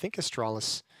 I think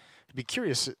Astralis would be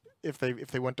curious if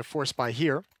they went to force buy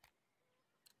here.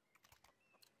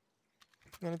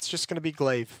 And it's just going to be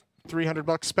Glaive.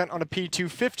 $300 spent on a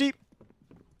P250.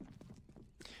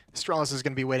 Astralis is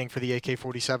going to be waiting for the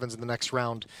AK-47s in the next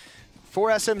round. 4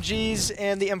 SMGs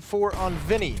and the M4 on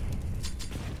Vinny.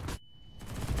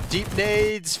 Deep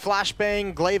nades,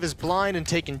 flashbang, Glaive is blind and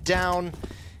taken down.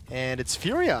 And it's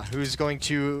FURIA who's going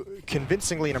to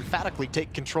convincingly and emphatically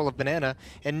take control of Banana,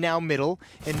 and now middle,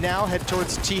 and now head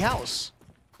towards T-House.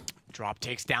 Drop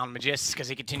takes down Magisk as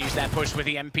he continues that push with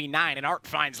the MP9, and Art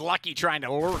finds Lucky trying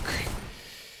to lurk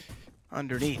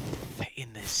underneath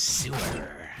in the sewer.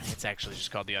 It's actually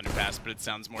just called the underpass, but it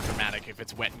sounds more dramatic if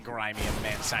it's wet and grimy and the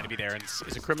man decided to be there and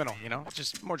is a criminal, you know? It's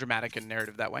just more dramatic and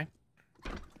narrative that way.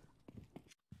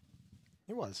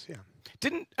 It was, yeah.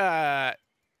 Didn't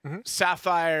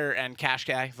Sapphire and Cash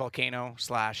Guy, Volcano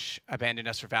 / Abandoned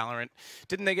Us for Valorant,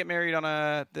 didn't they get married on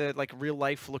the like real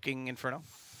life looking Inferno?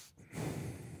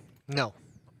 No.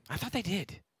 I thought they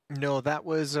did. No, that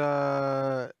was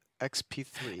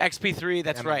XP3. XP3,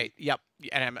 that's Emily. Right. Yep.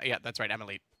 And yeah, that's right,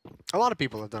 Emily. A lot of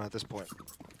people have done it at this point. Do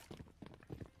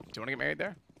you want to get married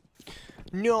there?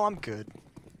 No, I'm good.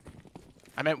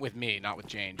 I meant with me, not with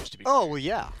Jane, just to be clear. Well,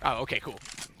 yeah. Oh, okay, cool.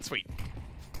 Sweet.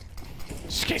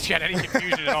 Just in case you had any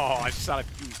confusion at all, I just thought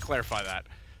I'd clarify that.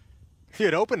 If you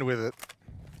had opened with it.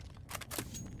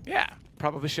 Yeah,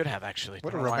 probably should have, actually.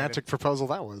 What a romantic proposal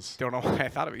that was. Don't know why I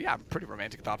thought of it. Yeah, pretty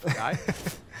romantic, thoughtful guy.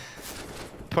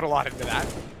 Put a lot into that.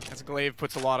 As Glaive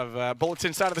puts a lot of bullets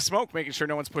inside of the smoke, making sure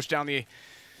no one's pushed down the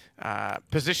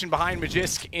position behind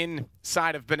Magisk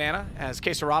inside of Banana, as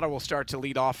Quesarada will start to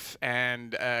lead off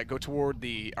and go toward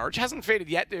the arch. Hasn't faded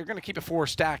yet. They're going to keep a 4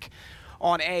 stack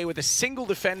on A with a single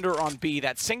defender on B.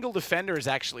 That single defender is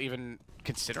actually even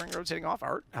considering rotating off.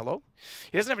 Art, hello?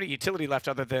 He doesn't have any utility left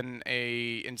other than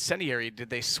a incendiary.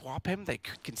 Did they swap him? They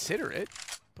could consider it,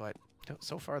 but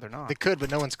so far they're not. They could,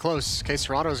 but no one's close.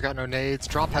 Serato's got no nades.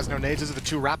 Drop has no nades. Those are the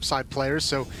two rap side players,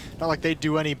 so not like they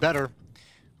do any better.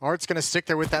 Art's going to stick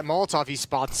there with that Molotov. He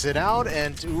spots it out,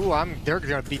 and they're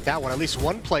going to beat that one. At least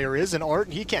one player is, and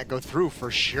Art, he can't go through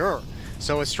for sure.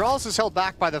 So Astralis is held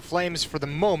back by the Flames for the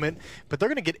moment, but they're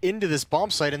going to get into this bomb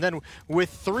site, and then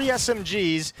with 3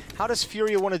 SMGs, how does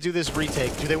FURIA want to do this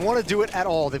retake? Do they want to do it at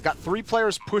all? They've got 3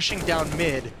 players pushing down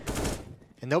mid,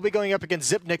 and they'll be going up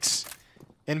against Zipnix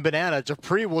and Banana.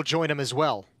 Dupree will join him as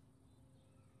well.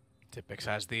 Zipnix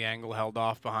has the angle held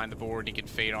off behind the board. He can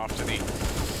fade off to the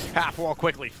half wall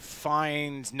quickly.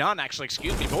 Finds none, actually,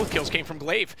 excuse me. Both kills came from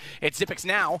Glaive. It's Zipnix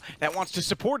now that wants to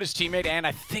support his teammate, and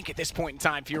I think at this point in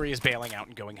time, FURIA is bailing out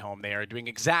and going home. They are doing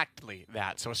exactly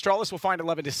that. So Astralis will find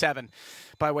 11-7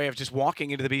 by way of just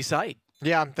walking into the B site.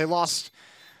 Yeah, they lost,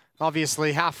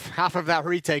 obviously, half of that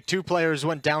retake. 2 players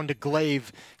went down to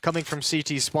Glaive coming from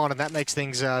CT spawn, and that makes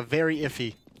things very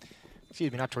iffy.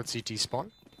 Excuse me, not towards CT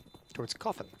spawn, towards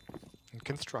Coffin and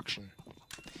construction.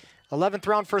 11th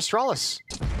round for Astralis.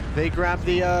 They grab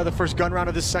the first gun round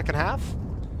of this second half.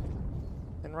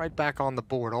 And right back on the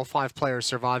board. All 5 players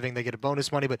surviving. They get a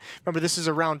bonus money. But remember, this is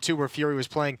a round 2 where FURIA was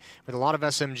playing with a lot of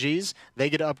SMGs. They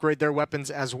get to upgrade their weapons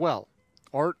as well.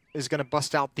 Art is going to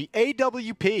bust out the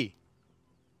AWP.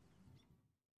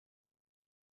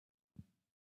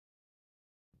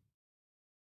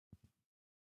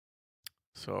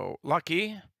 So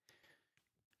Lucky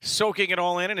soaking it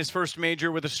all in his first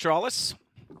major with Astralis.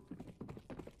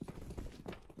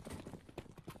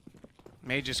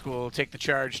 Magisk will take the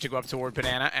charge to go up toward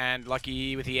Banana, and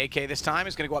Lucky with the AK this time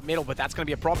is going to go up middle, but that's going to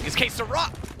be a problem because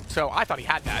K-Sarah. So I thought he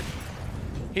had that.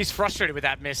 He's frustrated with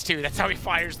that miss too. That's how he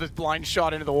fires the blind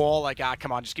shot into the wall. Like,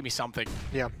 come on, just give me something.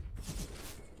 Yeah.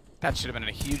 That should have been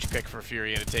a huge pick for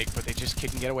FURIA to take, but they just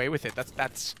couldn't get away with it.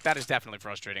 That is definitely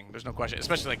frustrating. There's no question,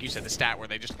 especially like you said, the stat where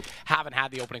they just haven't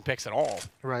had the opening picks at all.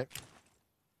 Right.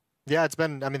 Yeah, it's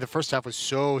been, I mean, the first half was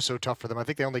so tough for them. I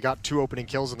think they only got 2 opening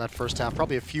kills in that first half,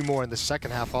 probably a few more in the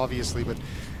second half, obviously, but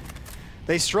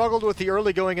they struggled with the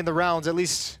early going in the rounds, at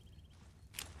least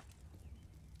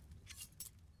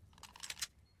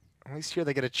here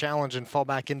they get a challenge and fall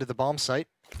back into the bomb site.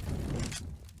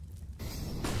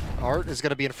 Art is going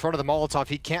to be in front of the Molotov.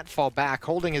 He can't fall back,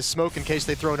 holding his smoke in case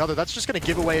they throw another. That's just going to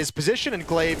give away his position, and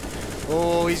Glaive,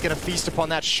 oh, he's going to feast upon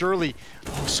that surely.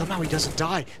 Oh, somehow he doesn't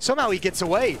die. Somehow he gets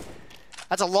away.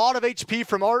 That's a lot of HP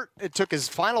from Art. It took his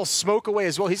final smoke away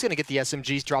as well. He's going to get the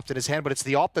SMGs dropped in his hand, but it's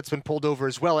the AWP that's been pulled over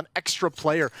as well. An extra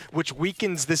player, which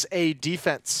weakens this A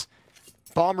defense.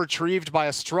 Bomb retrieved by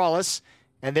Astralis,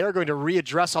 and they're going to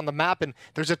readdress on the map, and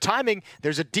there's a timing.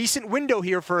 There's a decent window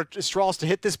here for Astralis to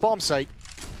hit this bomb site.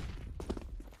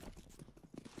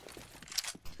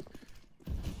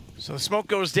 So the smoke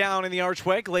goes down in the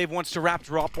archway. Glaive wants to wrap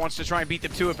drop, wants to try and beat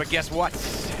them to it, but guess what?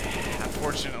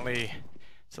 Unfortunately,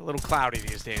 it's a little cloudy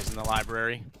these days in the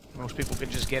library. Most people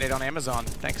can just get it on Amazon.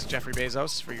 Thanks, Jeffrey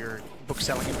Bezos, for your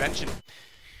book-selling invention.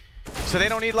 So they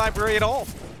don't need library at all.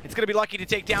 It's going to be Lucky to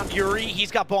take down Yuri.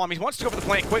 He's got bomb. He wants to go for the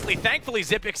plant quickly. Thankfully,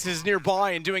 Zipnix is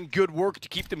nearby and doing good work to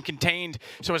keep them contained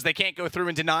so as they can't go through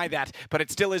and deny that. But it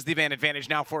still is the advantage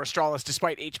now for Astralis,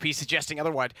 despite HP suggesting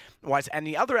otherwise. And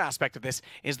the other aspect of this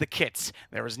is the kits.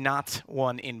 There is not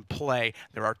one in play.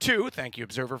 There are 2. Thank you,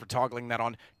 Observer, for toggling that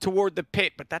on toward the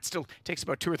pit. But that still takes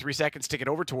about 2 or 3 seconds to get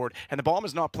over toward. And the bomb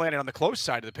is not planted on the close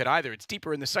side of the pit either. It's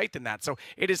deeper in the site than that. So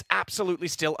it is absolutely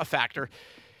still a factor.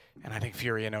 And I think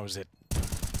FURIA knows it.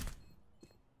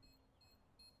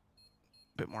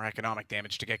 Bit more economic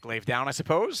damage to get Glaive down, I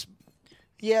suppose.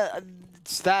 Yeah,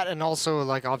 it's that, and also,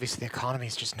 like, obviously the economy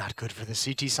is just not good for the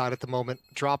CT side at the moment.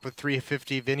 Drop with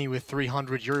 350, Vinny with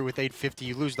 300, Yuri with 850.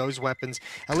 You lose those weapons.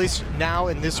 At least now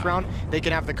in this round, they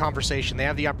can have the conversation. They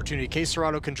have the opportunity.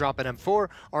 K-Serrato can drop an M4.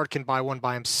 Art can buy one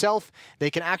by himself. They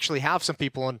can actually have some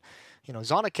people, and, you know,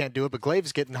 Zonic can't do it, but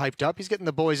Glaive's getting hyped up. He's getting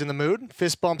the boys in the mood.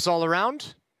 Fist bumps all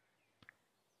around.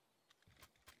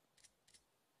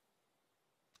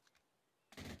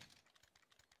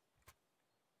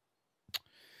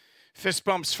 Fist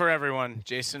bumps for everyone,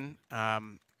 Jason. Yeah,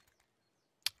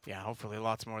 hopefully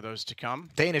lots more of those to come.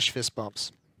 Danish fist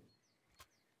bumps.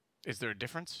 Is there a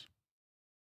difference?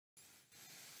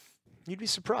 You'd be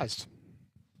surprised.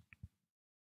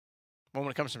 Well,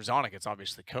 when it comes from Zonic, it's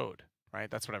obviously code,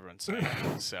 right? That's what everyone's saying.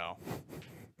 So,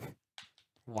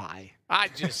 why?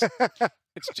 It's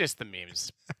just the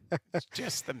memes. It's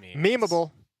just the memes.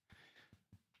 Memeable.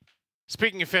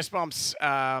 Speaking of fist bumps,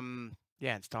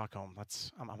 Yeah, in Stockholm.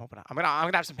 I'm hoping I'm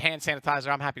gonna have some hand sanitizer.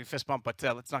 I'm happy to fist bump, but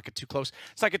let's not get too close.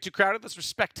 Let's not get too crowded. Let's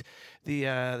respect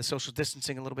the social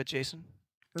distancing a little bit, Jason.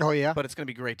 Oh yeah. But it's gonna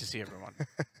be great to see everyone.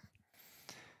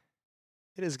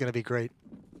 It is gonna be great.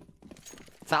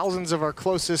 Thousands of our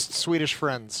closest Swedish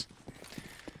friends.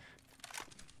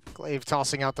 Glaive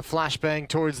tossing out the flashbang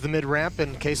towards the mid ramp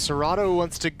in case Serato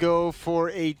wants to go for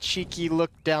a cheeky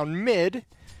look down mid,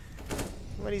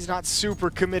 but he's not super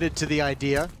committed to the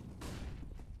idea.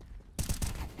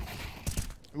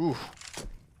 Ooh.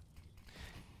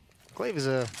 Glaive is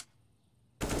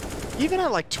even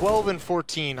at like 12 and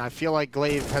 14, I feel like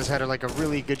Glaive has had like a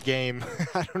really good game.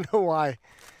 I don't know why.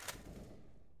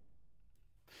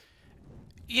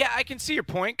 Yeah, I can see your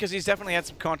point because he's definitely had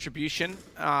some contribution.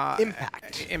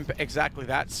 Impact. Exactly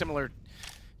that. Similar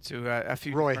to a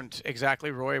few Roy. different.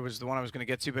 Exactly, Roy was the one I was going to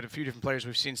get to, but a few different players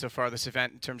we've seen so far this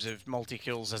event in terms of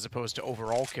multi-kills as opposed to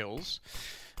overall kills.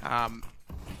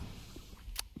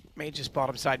 May just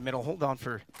bottom side middle. Hold on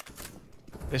for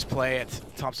this play at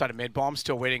top side of mid. Bomb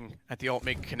still waiting at the alt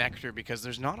mid connector because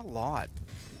there's not a lot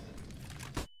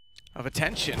of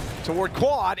attention toward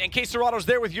quad, and K-Serato's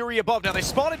there with Yuri above. Now, they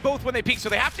spotted both when they peeked, so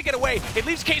they have to get away. It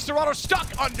leaves K-Serato stuck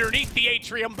underneath the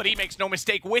atrium, but he makes no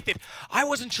mistake with it. I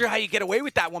wasn't sure how you get away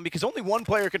with that one because only one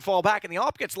player could fall back, and the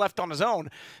op gets left on his own.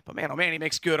 But man, oh man, he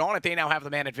makes good on it. They now have the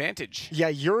man advantage. Yeah,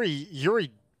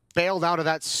 Yuri bailed out of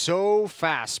that so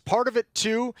fast. Part of it,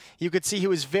 too, you could see he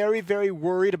was very, very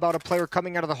worried about a player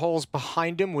coming out of the holes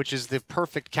behind him, which is the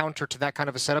perfect counter to that kind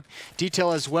of a setup.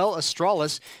 Detail as well,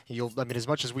 Astralis, I mean, as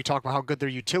much as we talk about how good their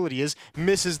utility is,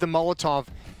 misses the Molotov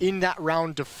in that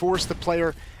round to force the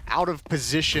player out of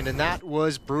position, and that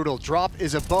was brutal. Drop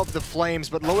is above the flames,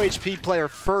 but low HP player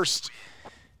first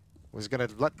was going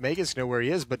to let Magus know where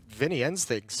he is, but Vinny ends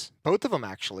things. Both of them,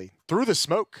 actually, through the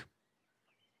smoke.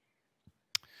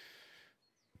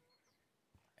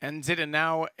 And Zidane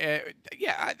now,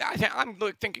 yeah, I'm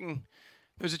thinking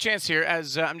there's a chance here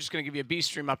as I'm just going to give you a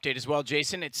B-Stream update as well,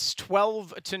 Jason. It's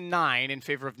 12-9 in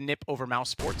favor of NIP over Mouse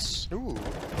Sports. Ooh,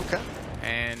 okay.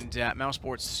 And Mouse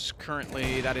Sports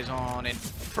currently, that is on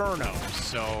Inferno.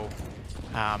 So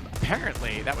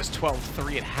apparently that was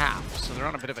 12-3 at half. So they're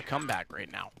on a bit of a comeback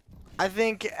right now. I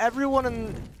think everyone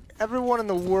in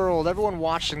the world, everyone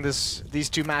watching these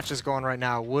two matches going right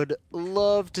now would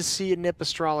love to see a NIP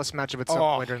Astralis matchup at some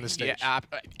point during the stage. Yeah,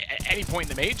 at any point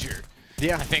in the major.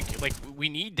 Yeah. I think like we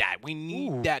need that. We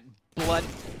need that blood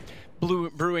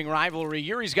brewing rivalry.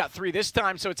 Yuri's got 3 this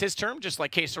time, so it's his turn, just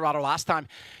like K-Serato last time,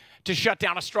 to shut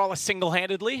down Astralis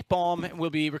single-handedly. Bomb will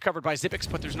be recovered by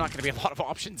Xyp9x, but there's not going to be a lot of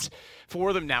options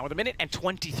for them now. With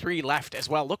 1:23 left as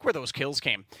well. Look where those kills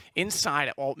came. Inside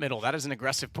at alt middle. That is an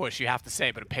aggressive push, you have to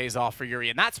say, but it pays off for Yuri.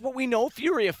 And that's what we know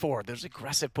FURIA for. There's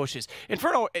aggressive pushes.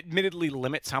 Inferno admittedly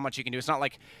limits how much you can do. It's not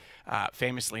like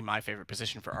famously my favorite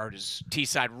position for Art is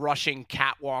T-side rushing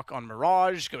catwalk on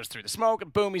Mirage, goes through the smoke,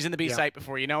 and boom, he's in the B-site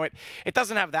before you know it. It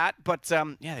doesn't have that, but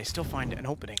yeah, they still find an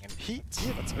opening, and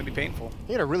that's going to be painful.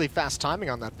 He had a really fast timing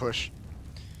on that push.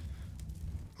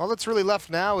 All that's really left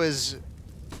now is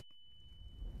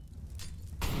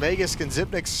Vegas and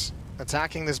Xyp9x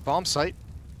attacking this bomb site.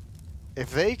 If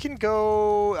they can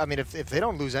go, I mean, if they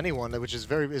don't lose anyone, which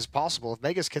is possible, if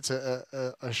Vegas gets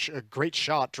a great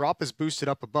shot, Drop is boosted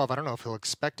up above. I don't know if he'll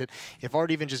expect it. If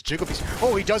Art even just jiggle piece,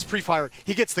 oh, he does pre-fire it.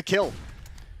 He gets the kill.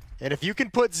 And if you can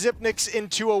put Xyp9x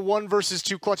into a 1 versus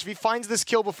 2 clutch, if he finds this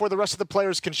kill before the rest of the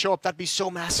players can show up, that'd be so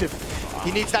massive.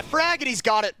 He needs that frag, and he's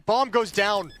got it. Bomb goes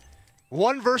down.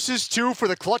 1 versus 2 for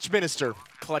the Clutch Minister.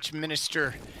 Clutch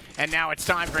Minister. And now it's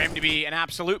time for him to be an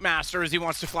absolute master as he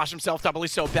wants to flash himself doubly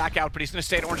so back out, but he's going to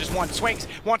stay at Orange's 1. Swings,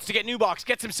 wants to get new box,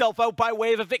 gets himself out by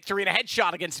way of a victory and a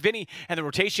headshot against Vinny. And the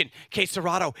rotation,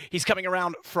 K-Serato, he's coming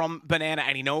around from Banana,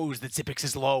 and he knows that Xyp9x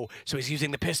is low, so he's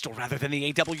using the pistol rather than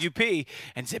the AWP.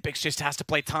 And Xyp9x just has to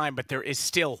play time, but there is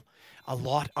still a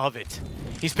lot of it.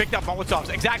 He's picked up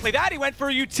Molotovs. Exactly that. He went for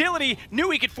a utility,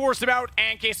 knew he could force him out,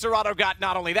 and K-Serato got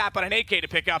not only that, but an AK to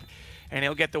pick up. And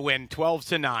he'll get the win,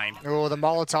 12-9. Oh, the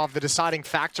Molotov, the deciding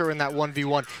factor in that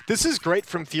 1v1. This is great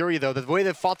from FURIA, though, the way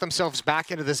they've fought themselves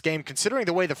back into this game, considering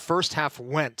the way the first half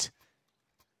went.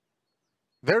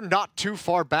 They're not too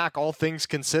far back, all things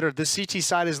considered. The CT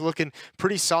side is looking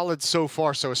pretty solid so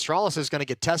far, so Astralis is going to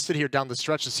get tested here down the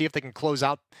stretch to see if they can close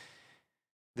out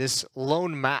this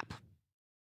lone map.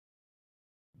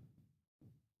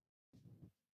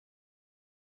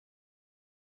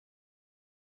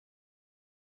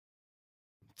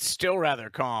 Still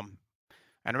rather calm.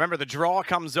 And remember, the draw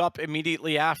comes up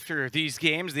immediately after these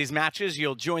games, these matches.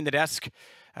 You'll join the desk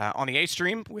on the A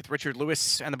stream with Richard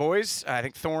Lewis and the boys. I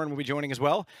think Thorne will be joining as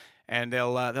well. and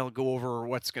they'll go over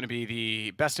what's going to be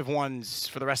the best of ones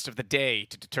for the rest of the day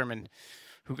to determine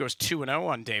who goes 2-0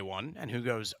 on day one and who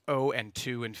goes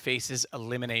 0-2 and faces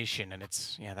elimination. And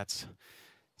it's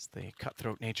the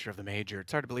cutthroat nature of the major.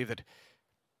 It's hard to believe that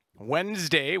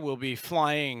Wednesday we'll be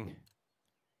flying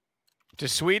to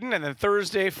Sweden, and then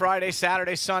Thursday, Friday,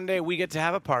 Saturday, Sunday, we get to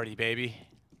have a party, baby,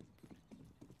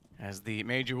 as the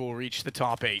major will reach the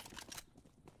top 8.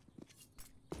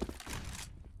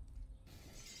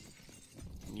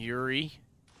 Yuri,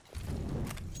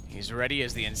 he's ready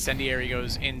as the incendiary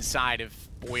goes inside of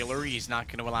Boiler. He's not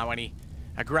going to allow any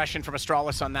aggression from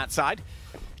Astralis on that side.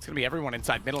 It's going to be everyone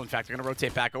inside middle. In fact, they're going to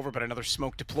rotate back over, but another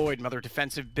smoke deployed, another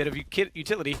defensive bit of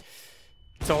utility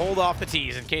to hold off the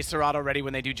tees. In case they're auto ready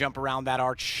when they do jump around that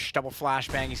arch, double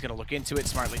flashbang, he's going to look into it,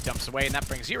 smartly dumps away, and that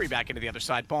brings Yuri back into the other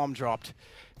side. Bomb dropped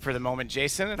for the moment,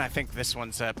 Jason, and I think this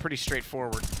one's pretty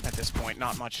straightforward at this point.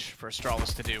 Not much for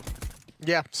Astralis to do.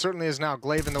 Yeah, certainly is now.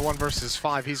 Glaive in the 1 versus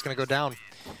 5, he's going to go down.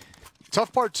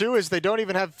 Tough part, too, is they don't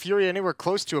even have FURIA anywhere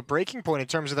close to a breaking point in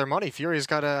terms of their money. FURIA's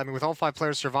got, I mean, with all 5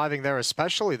 players surviving there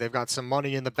especially, they've got some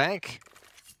money in the bank.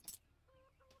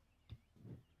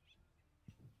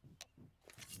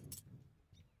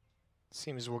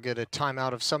 Seems we'll get a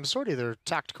timeout of some sort, either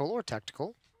tactical or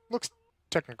tactical. Looks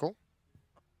technical.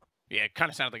 Yeah, it kind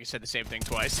of sounded like you said the same thing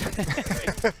twice.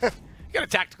 You got a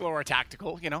tactical or a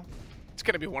tactical, you know. It's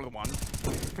going to be one of the one.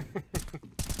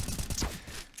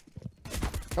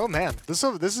 Oh, man. This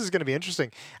is going to be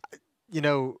interesting. You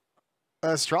know,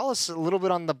 Astralis a little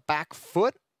bit on the back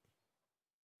foot.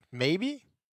 Maybe.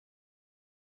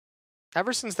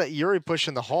 Ever since that Yuri push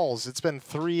in the halls, it's been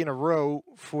 3 in a row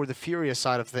for the FURIA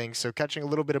side of things, so catching a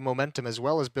little bit of momentum as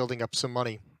well as building up some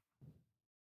money.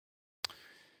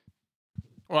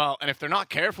 Well, and if they're not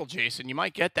careful, Jason, you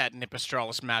might get that Nip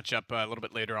Astralis matchup a little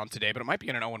bit later on today, but it might be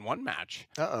in an 0-1 match.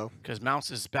 Uh-oh. Because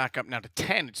Mouse is back up now to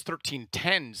 10. It's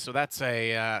 13-10, so that's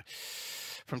a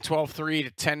from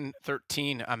 12-3 to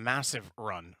 10-13, a massive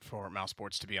run for Mouse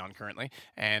Sports to be on currently.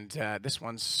 And this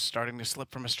one's starting to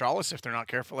slip from Astralis if they're not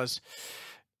careful, as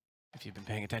if you've been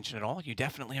paying attention at all, you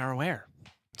definitely are aware.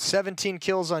 17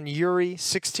 kills on Yuri,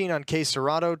 16 on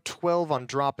K-Serrato, 12 on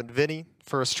Drop and Vinny.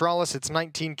 For Astralis, it's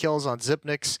 19 kills on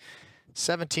Zipnix,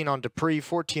 17 on Dupree,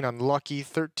 14 on Lucky,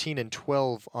 13 and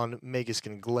 12 on Magisk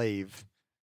and Glaive.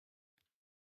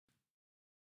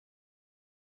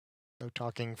 No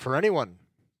talking for anyone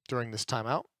during this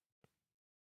timeout.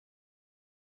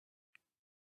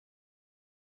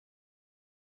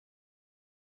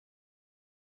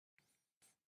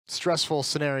 Stressful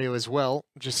scenario as well,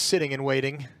 just sitting and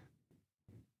waiting.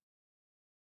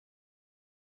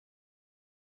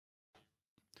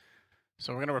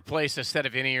 So we're going to replace a set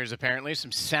of in-ears, apparently.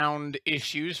 Some sound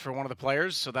issues for one of the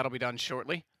players, so that'll be done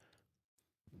shortly.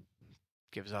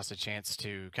 Gives us a chance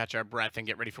to catch our breath and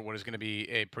get ready for what is going to be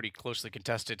a pretty closely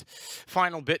contested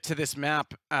final bit to this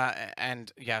map.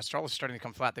 And yeah, Astralis is starting to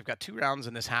come flat. They've got 2 rounds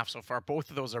in this half so far. Both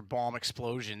of those are bomb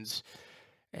explosions.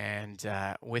 And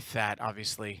with that,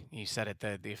 obviously, you said it,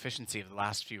 the efficiency of the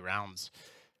last few rounds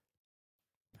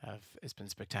has been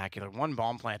spectacular. 1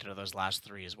 bomb planted of those last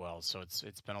 3 as well. So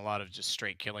it's been a lot of just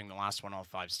straight killing. The last one, all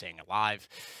 5 staying alive.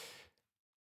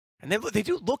 And they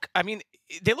do look, I mean,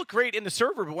 they look great in the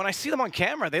server, but when I see them on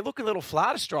camera, they look a little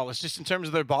flat, Astralis, just in terms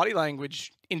of their body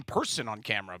language in person on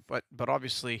camera. But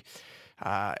obviously,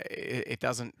 it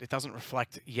doesn't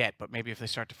reflect yet. But maybe if they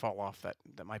start to fall off,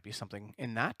 that might be something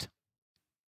in that.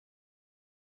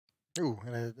 Ooh,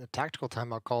 and a tactical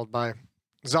timeout called by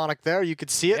Zonic there. You could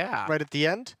see it right at the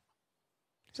end.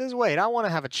 He says, wait, I want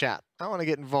to have a chat. I want to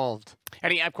get involved.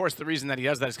 And of course, the reason that he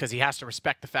does that is because he has to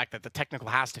respect the fact that the technical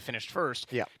has to finish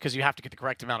first. Yeah. Because you have to get the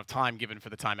correct amount of time given for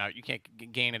the timeout. You can't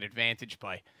gain an advantage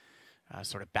by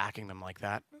sort of backing them like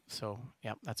that. So,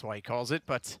 yeah, that's why he calls it.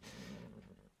 But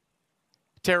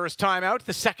terrorist timeout,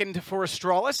 the second for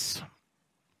Astralis.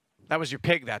 That was your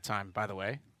pig that time, by the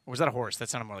way. Or was that a horse? That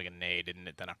sounded more like a neigh, didn't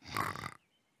it? Than a...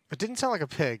 It didn't sound like a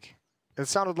pig. It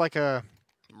sounded like a...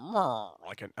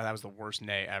 that was the worst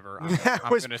neigh ever.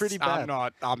 That was pretty bad.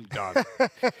 I'm done.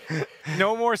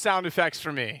 No more sound effects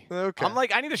for me. Okay. I'm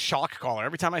like, I need a shock collar.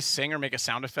 Every time I sing or make a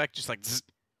sound effect, just like zzz.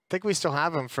 I think we still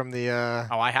have them from the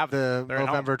I have the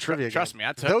November trivia. Trust me,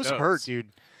 I took those hurt, dude.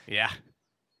 Yeah.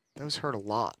 Those hurt a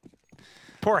lot.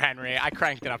 Poor Henry. I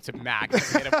cranked it up to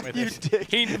max to hit him with it.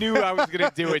 He knew I was going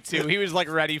to do it, too. He was, like,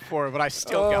 ready for it, but I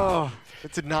still got him.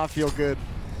 It did not feel good.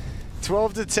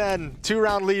 12-10,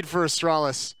 2-round lead for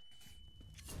Astralis.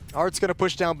 Art's going to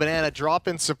push down Banana, drop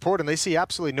in support, and they see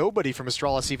absolutely nobody from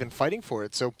Astralis even fighting for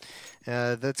it. So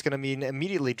that's going to mean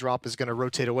immediately Drop is going to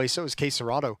rotate away. So is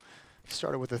K-Serrato.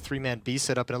 Started with a 3-man B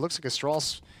setup, and it looks like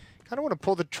Astralis Kind of want to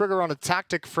pull the trigger on a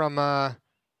tactic from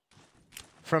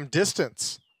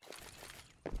distance.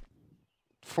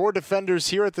 4 defenders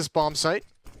here at this bomb site.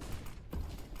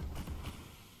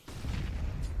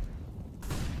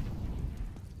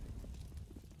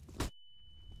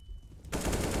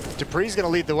 Dupree's going to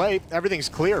lead the way. Everything's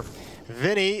clear.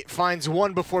 Vinny finds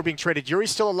one before being traded.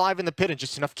 Yuri's still alive in the pit, and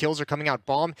just enough kills are coming out.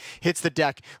 Bomb hits the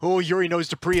deck. Oh, Yuri knows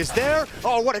Dupree is there.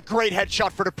 Oh, what a great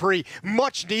headshot for Dupree.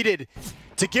 Much needed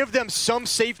to give them some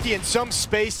safety and some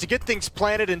space to get things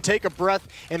planted and take a breath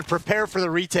and prepare for the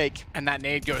retake. And that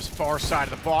nade goes far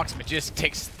side of the box. Magisk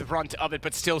takes the brunt of it,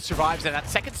 but still survives. And that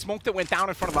second smoke that went down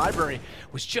in front of Library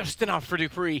was just enough for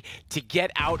Dupree to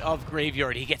get out of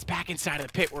Graveyard. He gets back inside of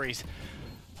the pit where he's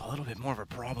a little bit more of a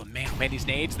problem. Man, these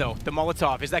nades, though. The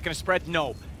Molotov, is that going to spread?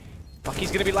 No. Bucky's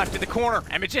going to be left in the corner,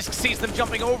 and Magisk sees them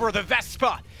jumping over. The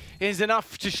Vespa is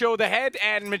enough to show the head,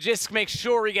 and Magisk makes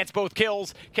sure he gets both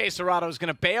kills. K. Serrato's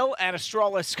going to bail, and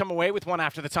Astralis come away with one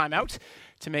after the timeout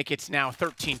to make it now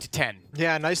 13-10.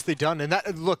 Yeah, nicely done. And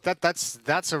that, look,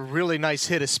 that's a really nice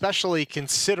hit, especially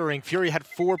considering FURIA had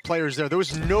 4 players there. There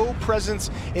was no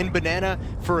presence in Banana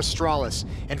for Astralis,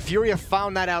 and FURIA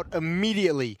found that out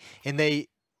immediately, and they,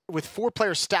 with 4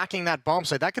 players stacking that bomb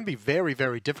site, that can be very,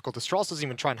 very difficult. Astralis doesn't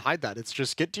even try and hide that. It's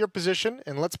just get to your position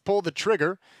and let's pull the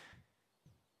trigger.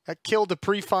 That kill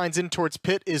Dupree finds in towards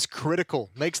pit is critical.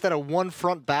 Makes that a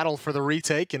 1-front battle for the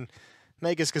retake, and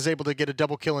Magisk is able to get a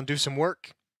double kill and do some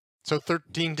work. So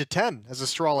 13-10 as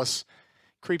Astralis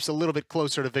creeps a little bit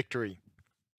closer to victory.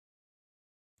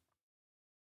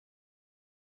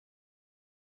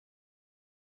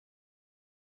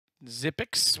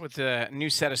 Zipix with a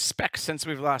new set of specs since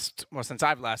we've last, well, since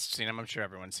I've last seen them. I'm sure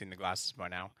everyone's seen the glasses by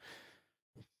now.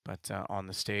 But on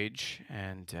the stage,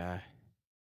 and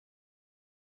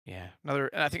yeah,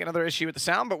 I think another issue with the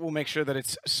sound, but we'll make sure that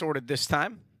it's sorted this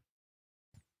time.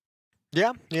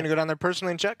 Yeah, you gonna go down there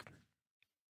personally and check?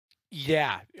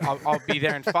 Yeah, I'll be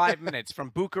there in 5 minutes from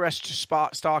Bucharest to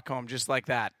Stockholm, just like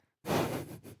that.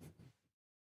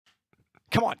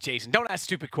 Come on, Jason, don't ask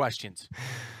stupid questions.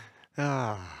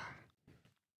 Ah.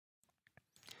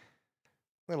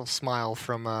 Little smile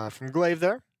from Glaive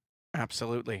there.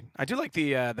 Absolutely. I do like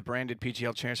the branded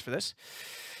PGL chairs for this,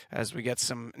 as we get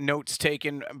some notes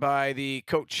taken by the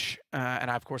coach. And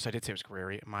of course, I did say it was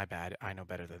Guerreri. My bad. I know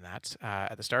better than that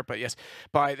at the start. But yes,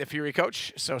 by the FURIA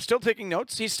coach. So still taking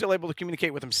notes. He's still able to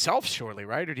communicate with himself, surely,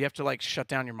 right? Or do you have to, like, shut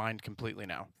down your mind completely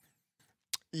now?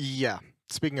 Yeah.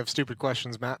 Speaking of stupid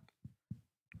questions, Matt.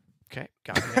 Okay,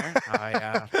 got me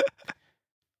there.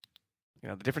 You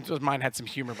know, the difference was mine had some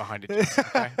humor behind it. Jason,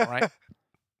 okay, all right.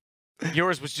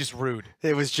 Yours was just rude.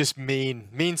 It was just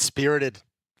mean-spirited.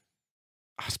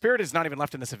 Spirit is not even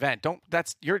left in this event.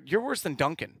 You're worse than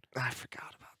Duncan. I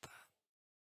forgot about that.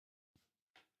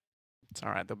 It's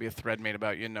all right. There'll be a thread made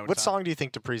about you in no time. What song do you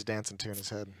think Dupree's dancing to in his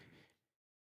head?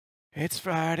 It's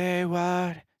Friday,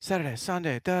 what? Saturday,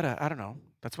 Sunday, da-da. I don't know.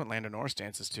 That's what Landon Norris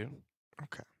dances to.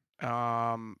 Okay.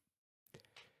 I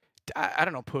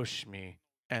don't know. Push me.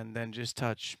 And then just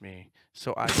touch me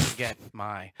so I can get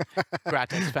my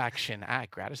gratisfaction.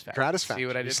 Gratisfaction. See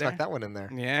what I did there? Stuck that one in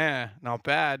there. Yeah, not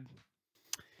bad.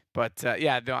 But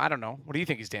yeah, no, I don't know. What do you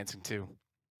think he's dancing to?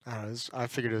 I don't know. I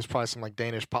figured it was probably some like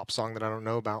Danish pop song that I don't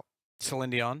know about.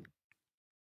 Celine Dion?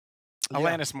 Yeah.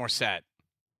 Alanis Morissette.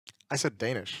 I said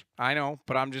Danish. I know,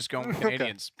 but I'm just going with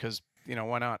Canadians because, you know,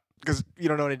 why not? Because you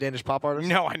don't know any Danish pop artists?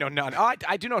 No, I know none. Oh,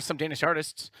 I do know some Danish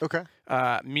artists. Okay.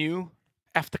 Mew,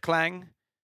 F the Clang.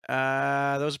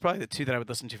 Those are probably the 2 that I would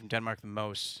listen to from Denmark the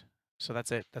most. So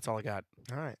that's it. That's all I got.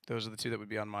 All right. Those are the 2 that would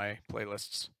be on my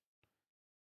playlists.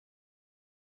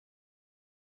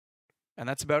 And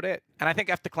that's about it. And I think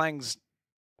F the Clang's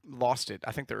lost it.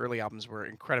 I think their early albums were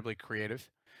incredibly creative.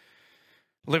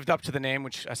 Lived up to the name,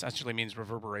 which essentially means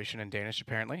reverberation in Danish,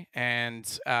 apparently. And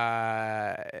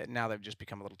now they've just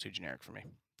become a little too generic for me.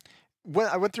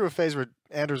 I went through a phase where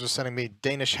Anders was sending me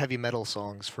Danish heavy metal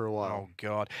songs for a while. Oh,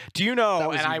 God. Do you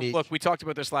know, and unique. Look, we talked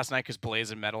about this last night because Blaze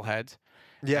a metalhead.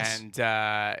 Yes. And,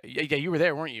 yeah, you were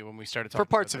there, weren't you, when we started talking for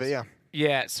parts about of it, yeah.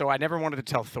 Yeah, so I never wanted to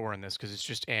tell Thor in this because it's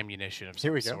just ammunition of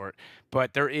some sort.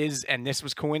 But there is, and this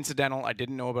was coincidental, I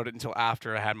didn't know about it until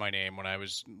after I had my name when I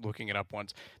was looking it up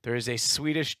once. There is a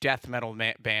Swedish death metal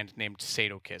band named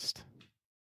Sadokist.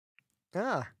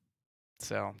 Ah.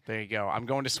 So there you go. I'm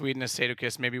going to Sweden as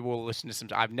Sadokist. Maybe we'll listen to some.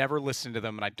 I've never listened to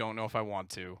them, and I don't know if I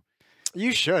want to.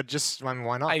 You should. Just, I mean,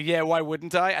 why not? Yeah, why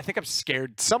wouldn't I? I think I'm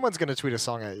scared. Someone's going to tweet a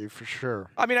song at you for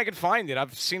sure. I mean, I can find it.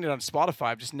 I've seen it on Spotify.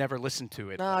 I've just never listened to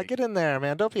it. Nah, like, get in there,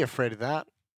 man. Don't be afraid of that.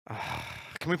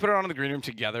 Can we put it on in the green room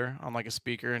together on like a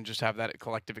speaker and just have that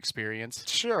collective experience?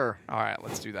 Sure. All right,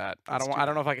 let's do that. I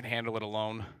don't know if I can handle it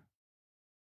alone.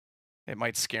 It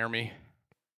might scare me.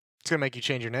 It's going to make you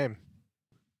change your name.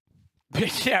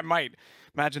 Yeah, it might.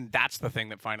 Imagine that's the thing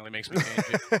that finally makes me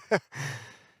change it.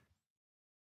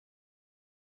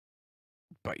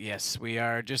 But yes, we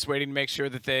are just waiting to make sure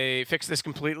that they fix this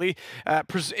completely.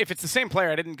 If it's the same player,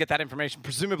 I didn't get that information.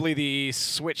 Presumably the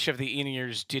switch of the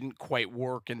in-ears didn't quite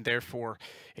work, and therefore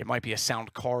it might be a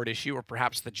sound card issue, or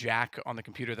perhaps the jack on the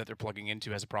computer that they're plugging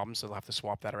into has a problem, so they'll have to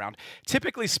swap that around.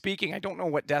 Typically speaking, I don't know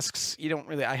what desks,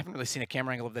 I haven't really seen a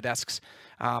camera angle of the desks,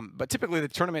 but typically the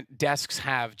tournament desks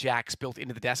have jacks built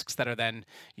into the desks that are then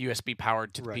USB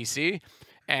powered to the PC.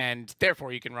 And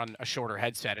therefore, you can run a shorter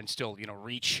headset and still,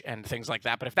 reach and things like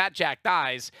that. But if that jack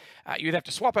dies, you'd have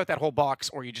to swap out that whole box,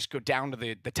 or you just go down to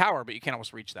the tower, but you can't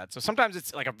always reach that. So sometimes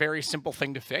it's like a very simple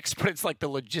thing to fix, but it's like the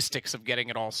logistics of getting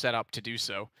it all set up to do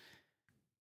so.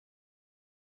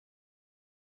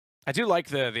 I do like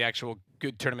the actual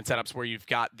good tournament setups where you've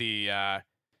got the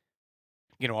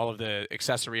all of the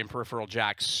accessory and peripheral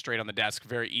jacks straight on the desk,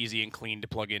 very easy and clean to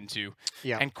plug into,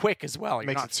 and quick as well.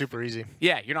 Makes it super easy.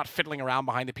 Yeah, you're not fiddling around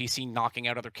behind the PC, knocking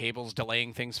out other cables,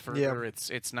 delaying things further.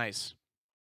 It's nice.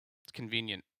 It's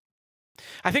convenient.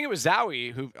 I think it was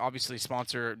Zowie who obviously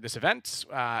sponsored this event,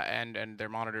 and their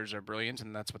monitors are brilliant,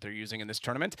 and that's what they're using in this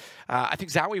tournament. I think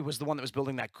Zowie was the one that was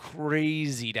building that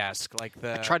crazy desk. I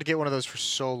tried to get one of those for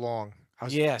so long.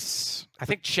 Yes. I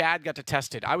think Chad got to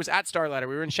test it. I was at Starladder.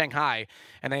 We were in Shanghai,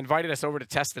 and they invited us over to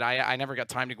test it. I never got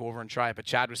time to go over and try it, but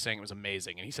Chad was saying it was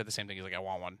amazing, and he said the same thing. He's like, I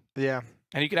want one. Yeah.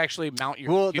 And you could actually mount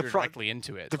your computer directly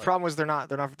into it. The problem was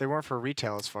they weren't for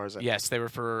retail as far as I know. Yes, they were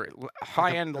for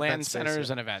high-end LAN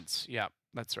centers and events. Yeah,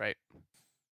 that's right.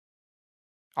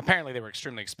 Apparently, they were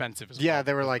extremely expensive as well. Yeah,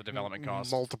 they were like the development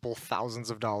costs. Multiple thousands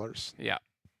of dollars. Yeah.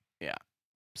 Yeah.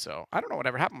 So I don't know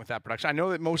whatever happened with that production. I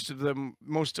know that most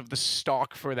of the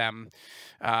stock for them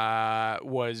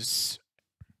was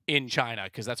in China,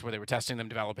 because that's where they were testing them,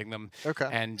 developing them. Okay.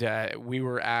 And we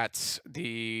were at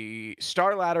the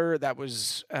Starladder that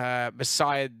was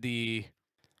beside the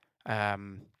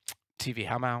TV.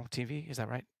 Haomao TV, is that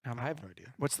right? Haomao? I have no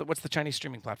idea. What's the Chinese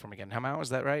streaming platform again? Haomao, is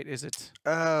that right? Is it?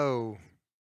 Oh.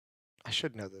 I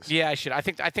should know this. Yeah, I should. I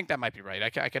think that might be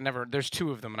right. I can never. There's two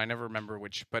of them, and I never remember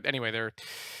which. But anyway, they're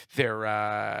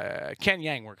Ken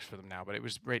Yang works for them now, but it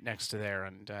was right next to there,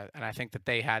 and I think that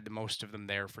they had the most of them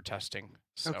there for testing.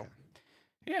 So,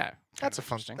 yeah, that's a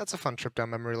fun trip down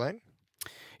memory lane.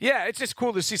 Yeah, it's just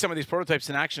cool to see some of these prototypes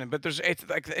in action. But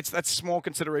it's that small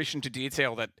consideration to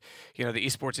detail that the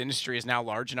esports industry is now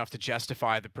large enough to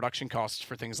justify the production costs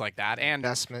for things like that, and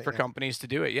for companies to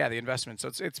do it. Yeah, the investment. So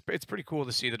it's pretty cool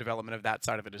to see the development of that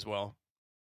side of it as well,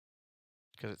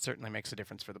 because it certainly makes a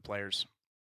difference for the players.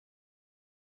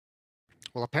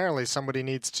 Well, apparently somebody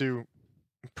needs to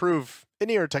improve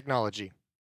in-ear technology.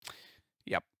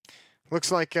 Yep. Looks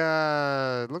like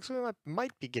it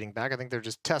might be getting back. I think they're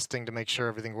just testing to make sure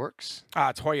everything works.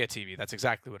 It's Hoya TV. That's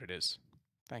exactly what it is.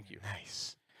 Thank you.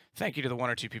 Nice. Thank you to the one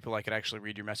or two people I could actually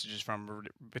read your messages from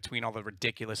between all the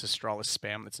ridiculous Astralis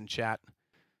spam that's in chat.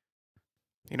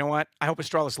 You know what? I hope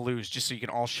Astralis lose just so you can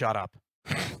all shut up.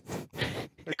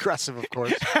 Aggressive, of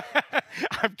course.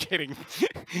 I'm kidding.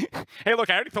 Hey, look,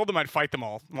 I already told them I'd fight them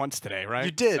all once today, right?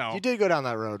 You did. So, you did go down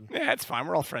that road. Yeah, it's fine.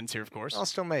 We're all friends here, of course. All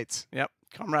still mates. Yep.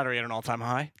 Camaraderie at an all-time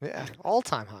high. Yeah,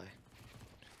 all-time high.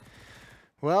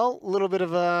 Well, a little bit of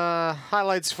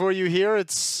highlights for you here.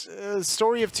 It's a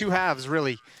story of two halves,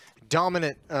 really.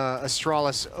 Dominant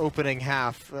Astralis opening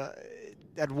half.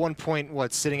 At one point,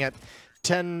 sitting at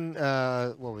 10,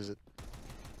 what was it?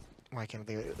 I can't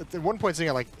think of it. At one point,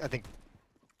 sitting at, I think,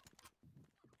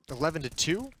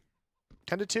 11-2?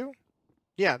 10-2?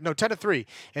 Yeah, no, 10-3,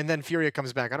 and then FURIA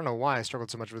comes back. I don't know why I struggled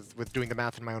so much with doing the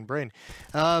math in my own brain.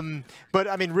 But,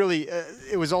 I mean, really,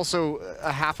 it was also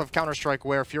a half of Counter-Strike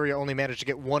where FURIA only managed to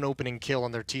get one opening kill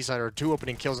on their T-side, or two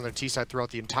opening kills on their T-side throughout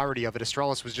the entirety of it.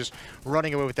 Astralis was just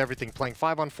running away with everything, playing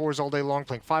 5-on-4s all day long,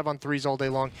 playing 5-on-3s all day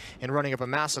long, and running up a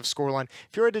massive scoreline.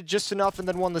 FURIA did just enough and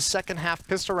then won the second half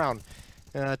pistol round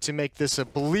to make this a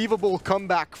believable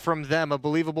comeback from them, a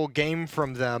believable game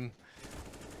from them.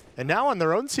 And now on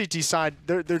their own CT side,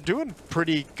 they're doing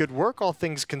pretty good work, all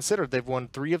things considered. They've won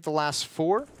 3 of the last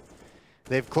 4.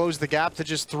 They've closed the gap to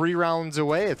just 3 rounds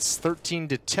away. It's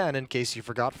 13-10, in case you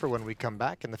forgot, for when we come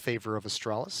back, in the favor of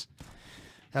Astralis.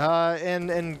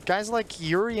 And guys like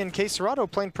Yuri and K-Serato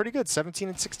playing pretty good, 17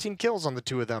 and 16 kills on the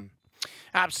 2 of them.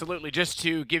 Absolutely. Just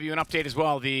to give you an update as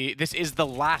well, this is the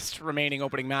last remaining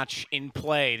opening match in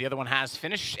play. The other one has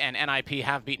finished, and NIP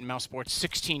have beaten Mouse Sports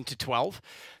 16-12.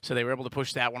 So they were able to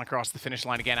push that one across the finish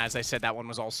line again. As I said, that one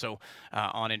was also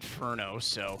on Inferno.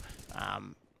 So,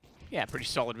 yeah, pretty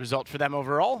solid result for them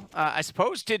overall. I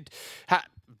suppose,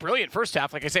 brilliant first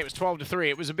half. Like I say, it was 12-3.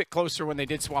 It was a bit closer when they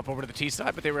did swap over to the T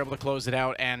side, but they were able to close it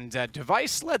out. And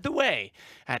Device led the way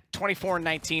at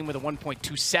 24-19 with a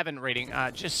 1.27 rating,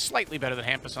 just slightly better than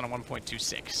Hampus on a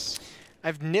 1.26. I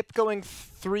have Nip going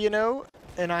 3-0,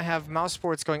 and I have Mouse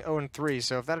Sports going 0-3.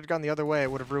 So if that had gone the other way,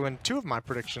 it would have ruined 2 of my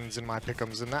predictions in my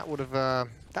pick'ems, and that would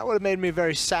have made me a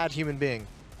very sad human being.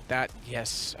 That,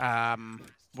 yes,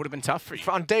 would have been tough for you.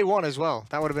 On day 1 as well.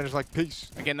 That would have been just like,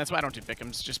 peace. Again, that's why I don't do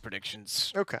pick'ems, just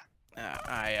predictions. Okay.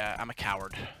 I'm a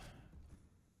coward.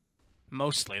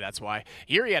 Mostly, that's why.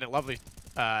 Yuri had a lovely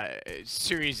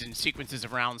series and sequences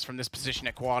of rounds from this position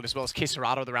at quad, as well as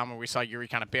Quesarado, the round where we saw Yuri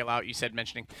kind of bail out. You said,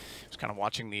 mentioning, I was kind of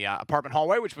watching the apartment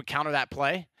hallway, which would counter that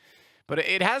play. But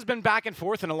it has been back and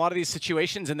forth in a lot of these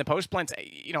situations in the post plants.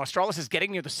 You know, Astralis is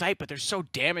getting near the site, but they're so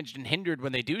damaged and hindered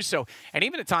when they do so. And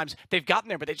even at times, they've gotten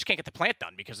there, but they just can't get the plant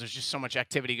done because there's just so much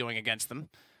activity going against them.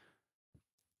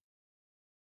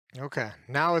 Okay,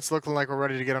 now it's looking like we're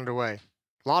ready to get underway.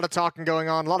 A lot of talking going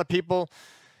on, a lot of people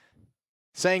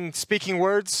speaking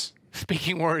words.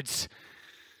 Speaking words.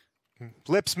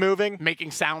 Lips moving.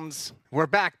 Making sounds. We're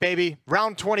back, baby.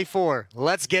 Round 24.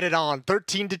 Let's get it on.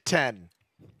 13-10.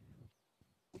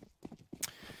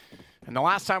 And the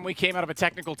last time we came out of a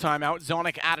technical timeout,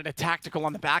 Zonic added a tactical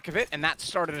on the back of it, and that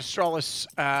started Astralis.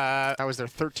 That was their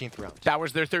 13th round. That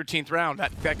was their 13th round.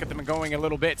 That got them going a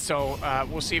little bit, so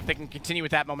we'll see if they can continue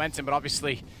with that momentum. But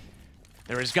obviously,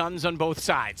 there is guns on both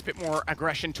sides. A bit more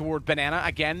aggression toward Banana.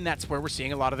 Again, that's where we're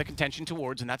seeing a lot of the contention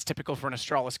towards, and that's typical for an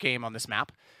Astralis game on this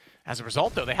map. As a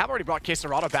result, though, they have already brought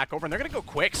Quesarado back over, and they're going to go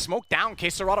quick. Smoke down.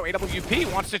 Quesarado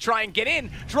AWP wants to try and get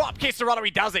in. Drop Quesarado. He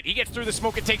does it. He gets through the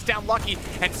smoke and takes down Lucky.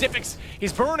 And Zipix,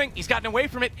 he's burning. He's gotten away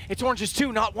from it. It's oranges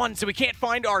 2, not 1, so he can't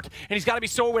find Art. And he's got to be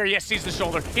so aware. Yes, sees the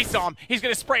shoulder. He saw him. He's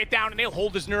going to spray it down, and he'll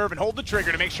hold his nerve and hold the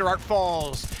trigger to make sure Art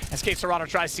falls. As Quesarado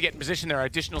tries to get in position, there are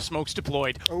additional smokes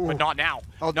deployed. Ooh. But not now.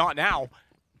 Oh, not now.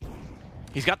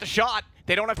 He's got the shot.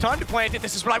 They don't have time to plant it.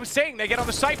 This is what I was saying. They get on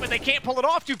the site, but they can't pull it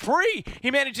off. Dupree, he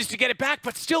manages to get it back,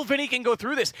 but still Vinny can go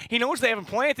through this. He knows they haven't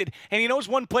planted, and he knows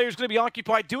one player is going to be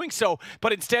occupied doing so,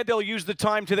 but instead they'll use the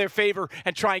time to their favor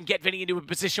and try and get Vinny into a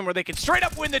position where they can straight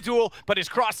up win the duel, but his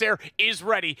crosshair is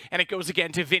ready, and it goes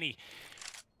again to Vinny.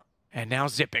 And now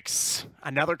Zipix,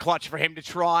 another clutch for him to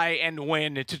try and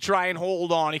win, to try and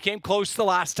hold on. He came close the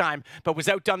last time, but was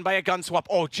outdone by a gun swap.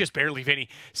 Oh, just barely, Vinny.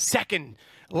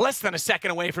 Less than a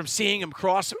second away from seeing him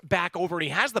cross back over, and he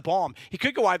has the bomb. He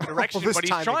could go either direction, but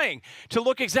he's trying to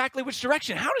look exactly which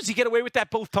direction. How does he get away with that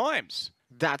both times?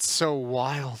 That's so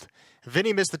wild.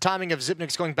 Vinny missed the timing of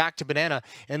Zipnix going back to Banana,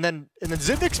 and then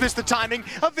Zipnix missed the timing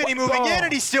of Vinny moving in,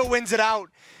 and he still wins it out.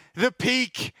 The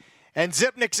peak. And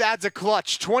Zipnix adds a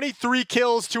clutch, 23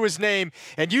 kills to his name,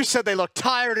 and you said they look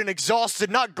tired and exhausted,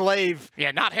 not Glaive.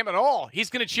 Yeah, not him at all. He's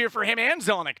going to cheer for him and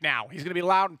Zonic now. He's going to be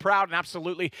loud and proud, and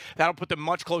absolutely that'll put them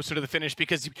much closer to the finish,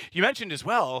 because you mentioned as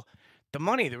well, the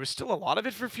money, there was still a lot of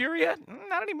it for FURIA.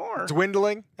 Not anymore.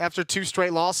 Dwindling after 2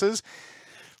 straight losses.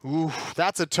 Ooh,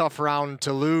 that's a tough round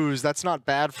to lose. That's not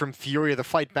bad from FURIA to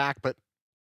fight back, but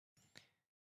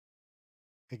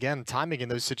again, timing in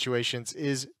those situations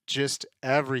is just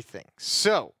everything.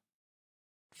 So,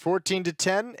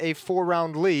 14-10, a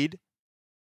 4-round lead.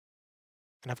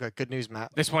 And I've got good news,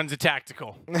 Matt. This one's a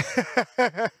tactical.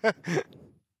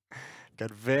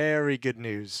 Got very good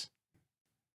news.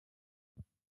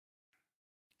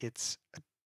 Is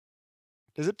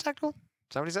it tactical?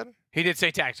 Is that what he said? He did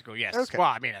say tactical, yes. Okay. Well,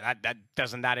 I mean,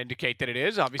 doesn't that indicate that it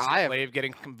is? Obviously, Glaive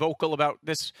getting vocal about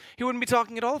this. He wouldn't be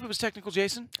talking at all if it was technical,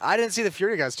 Jason. I didn't see the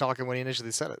FURIA guys talking when he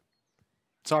initially said it.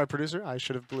 Sorry, producer. I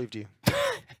should have believed you.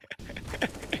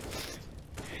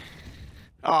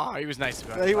 Oh, he was nice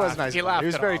about it. He was nice. He laughed. He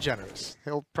was very generous.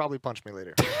 He'll probably punch me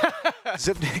later.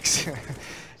 Zipnix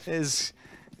is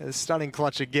a stunning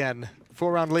clutch again.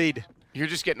 4-round lead. You're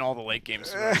just getting all the late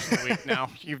games of the week now.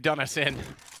 You've done us in.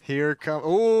 Here come.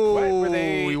 Oh,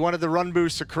 he wanted the run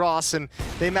boost across, and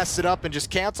they messed it up and just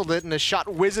canceled it, and the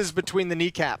shot whizzes between the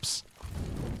kneecaps.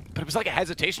 But it was like a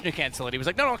hesitation to cancel it. He was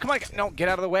like, no, come on, no, get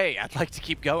out of the way. I'd like to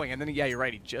keep going. And then, yeah, you're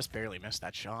right. He just barely missed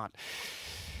that shot.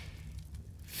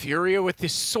 FURIA with the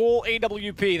sole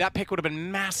AWP. That pick would have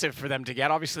been massive for them to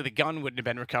get. Obviously, the gun wouldn't have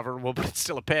been recoverable, but it's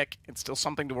still a pick. It's still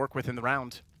something to work with in the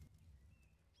round.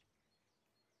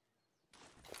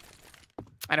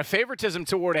 And a favoritism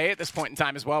toward A at this point in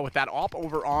time as well, with that op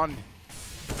over on,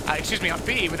 on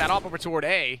B, with that op over toward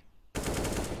A.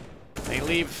 They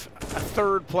leave a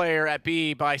 3rd player at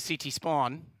B by CT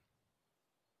spawn.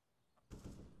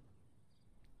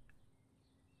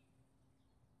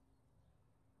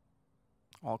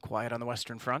 All quiet on the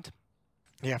Western Front.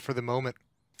 Yeah, for the moment.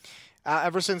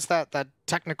 Ever since that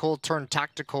technical turned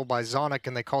tactical by Zonic,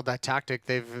 and they called that tactic,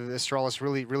 Astralis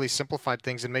really simplified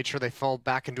things and made sure they fall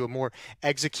back into a more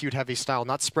execute-heavy style,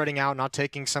 not spreading out, not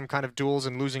taking some kind of duels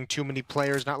and losing too many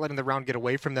players, not letting the round get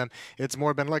away from them. It's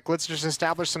more been like, let's just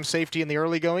establish some safety in the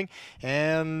early going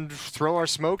and throw our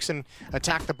smokes and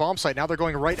attack the bomb site. Now they're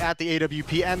going right at the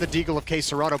AWP and the Deagle of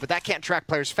K-Serato, but that can't track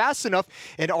players fast enough,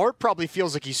 and Art probably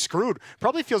feels like he's screwed.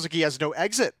 Probably feels like he has no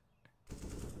exit.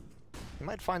 He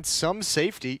might find some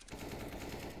safety.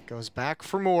 Goes back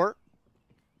for more.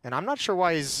 And I'm not sure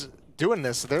why he's doing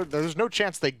this. There's no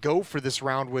chance they go for this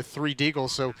round with 3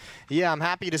 Deagles. So, yeah, I'm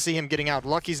happy to see him getting out.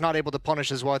 Lucky's not able to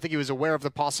punish as well. I think he was aware of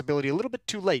the possibility a little bit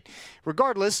too late.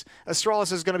 Regardless,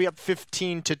 Astralis is going to be up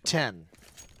 15-10.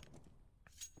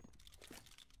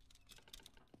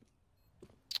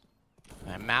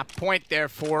 And map point there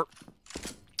for,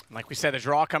 like we said, the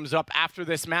draw comes up after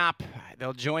this map.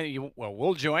 They'll join you. Well,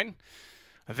 we'll join.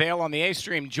 Vale on the A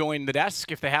stream join the desk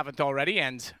if they haven't already,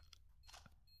 and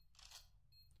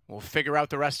we'll figure out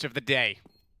the rest of the day.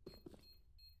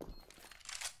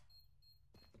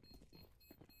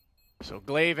 So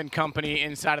Glaive and company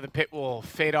inside of the pit will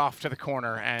fade off to the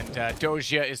corner, and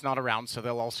Doja is not around, so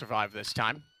they'll all survive this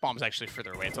time. Bomb's actually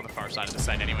further away. It's on the far side of the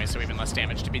site anyway, so even less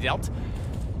damage to be dealt.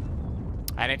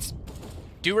 And it's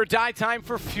do or die time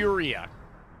for FURIA.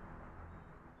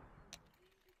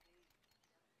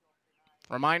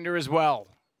 Reminder as well,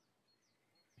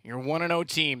 your 1-0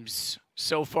 teams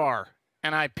so far,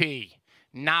 NIP,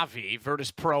 Na'Vi,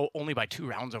 Virtus Pro, only by 2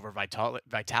 rounds over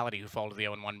Vitality, who fall to the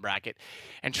 0-1 bracket,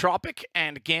 Entropic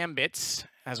and Gambits,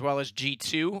 as well as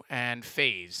G2 and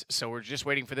FaZe. So we're just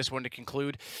waiting for this one to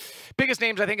conclude. Biggest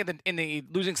names, I think, in the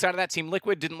losing side of that team,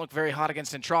 Liquid didn't look very hot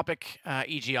against Entropic.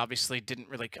 EG obviously didn't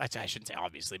really, I shouldn't say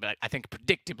obviously, but I think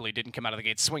predictably didn't come out of the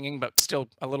gate swinging, but still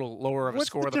a little lower of a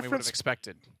score than we would have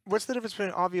expected. What's the difference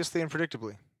between obviously and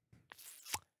predictably?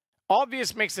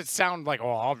 Obvious makes it sound like, oh,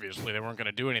 obviously they weren't going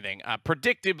to do anything.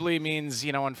 Predictably means,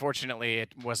 you know, unfortunately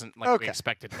it wasn't like we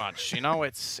expected much. You know,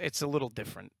 it's a little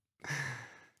different.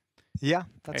 Yeah,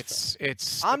 that's fair.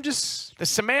 The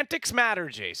semantics matter,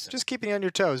 Jason. Just keeping you on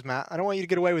your toes, Matt. I don't want you to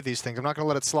get away with these things. I'm not going to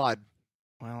let it slide.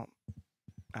 Well,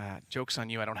 joke's on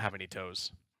you. I don't have any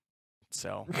toes.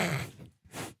 So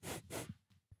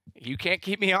you can't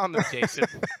keep me on them, Jason.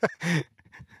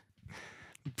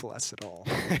 Bless it all.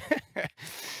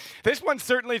 This one's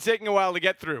certainly taking a while to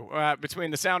get through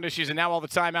between the sound issues and now all the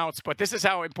timeouts, but this is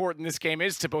how important this game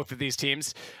is to both of these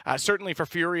teams. Certainly for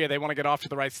FURIA, they want to get off to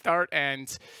the right start,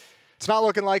 and it's not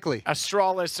looking likely.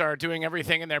 Astralis are doing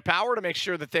everything in their power to make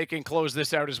sure that they can close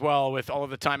this out as well with all of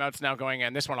the timeouts now going,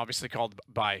 and this one obviously called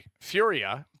by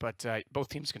FURIA, but both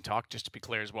teams can talk, just to be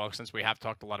clear as well, since we have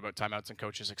talked a lot about timeouts and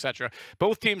coaches, etc.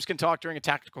 Both teams can talk during a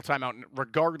tactical timeout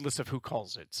regardless of who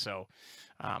calls it, so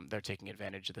they're taking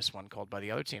advantage of this one called by the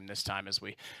other team this time as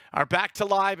we are back to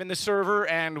live in the server,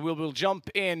 and we'll jump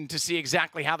in to see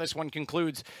exactly how this one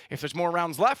concludes, if there's more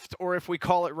rounds left or if we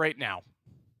call it right now.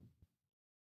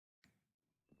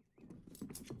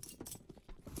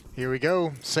 Here we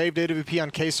go. Saved AWP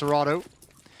on K-Serato.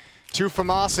 2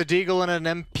 FAMAS, a Deagle, and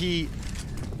an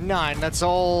MP9. That's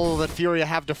all that FURIA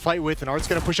have to fight with, and Art's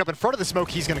going to push up in front of the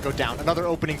smoke. He's going to go down. Another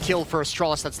opening kill for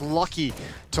Astralis. That's lucky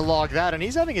to log that, and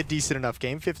he's having a decent enough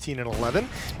game, 15-11.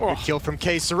 Good kill from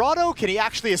K-Serato. Can he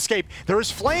actually escape? There's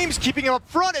flames keeping him up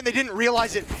front, and they didn't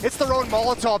realize it. It's their own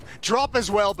Molotov drop as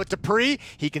well, but Dupree,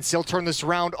 he can still turn this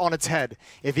round on its head.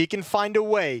 If he can find a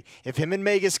way, if him and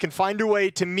Magus can find a way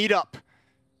to meet up.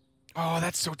 Oh,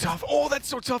 that's so tough. Oh, that's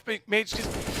so tough, Mage.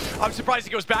 I'm surprised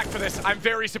he goes back for this. I'm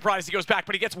very surprised he goes back,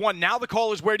 but he gets one. Now the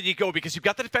call is, where did he go? Because you've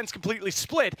got the defense completely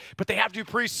split, but they have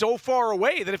Dupree so far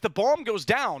away that if the bomb goes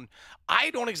down,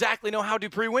 I don't exactly know how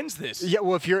Dupree wins this. Yeah,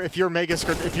 well, if you're Magus,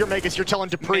 you're telling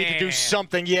Dupree to do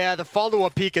something. Yeah, the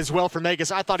follow-up peek as well for Magus.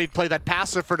 I thought he'd play that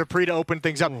passive for Dupree to open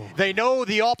things up. Ooh. They know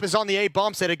the op is on the A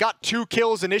bomb set. It got 2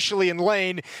 kills initially in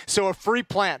lane, so a free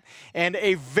plant and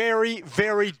a very,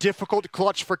 very difficult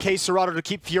clutch for K-Serato to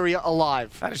keep FURIA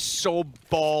alive. That is so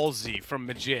ballsy from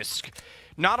Magisk.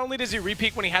 Not only does he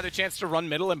repeat when he had the chance to run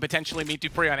middle and potentially meet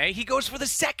Dupree on A, he goes for the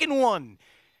second one.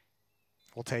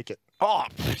 We'll take it. Oh,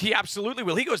 he absolutely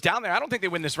will. He goes down there. I don't think they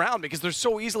win this round because they're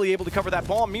so easily able to cover that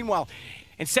bomb. Meanwhile,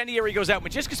 Incendiary goes out.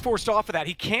 Magisk is forced off of that.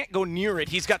 He can't go near it.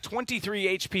 He's got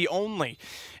 23 HP only.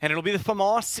 And it'll be the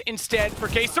FAMAS instead for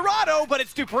K-Serato, but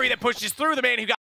it's Dupree that pushes through, the man who got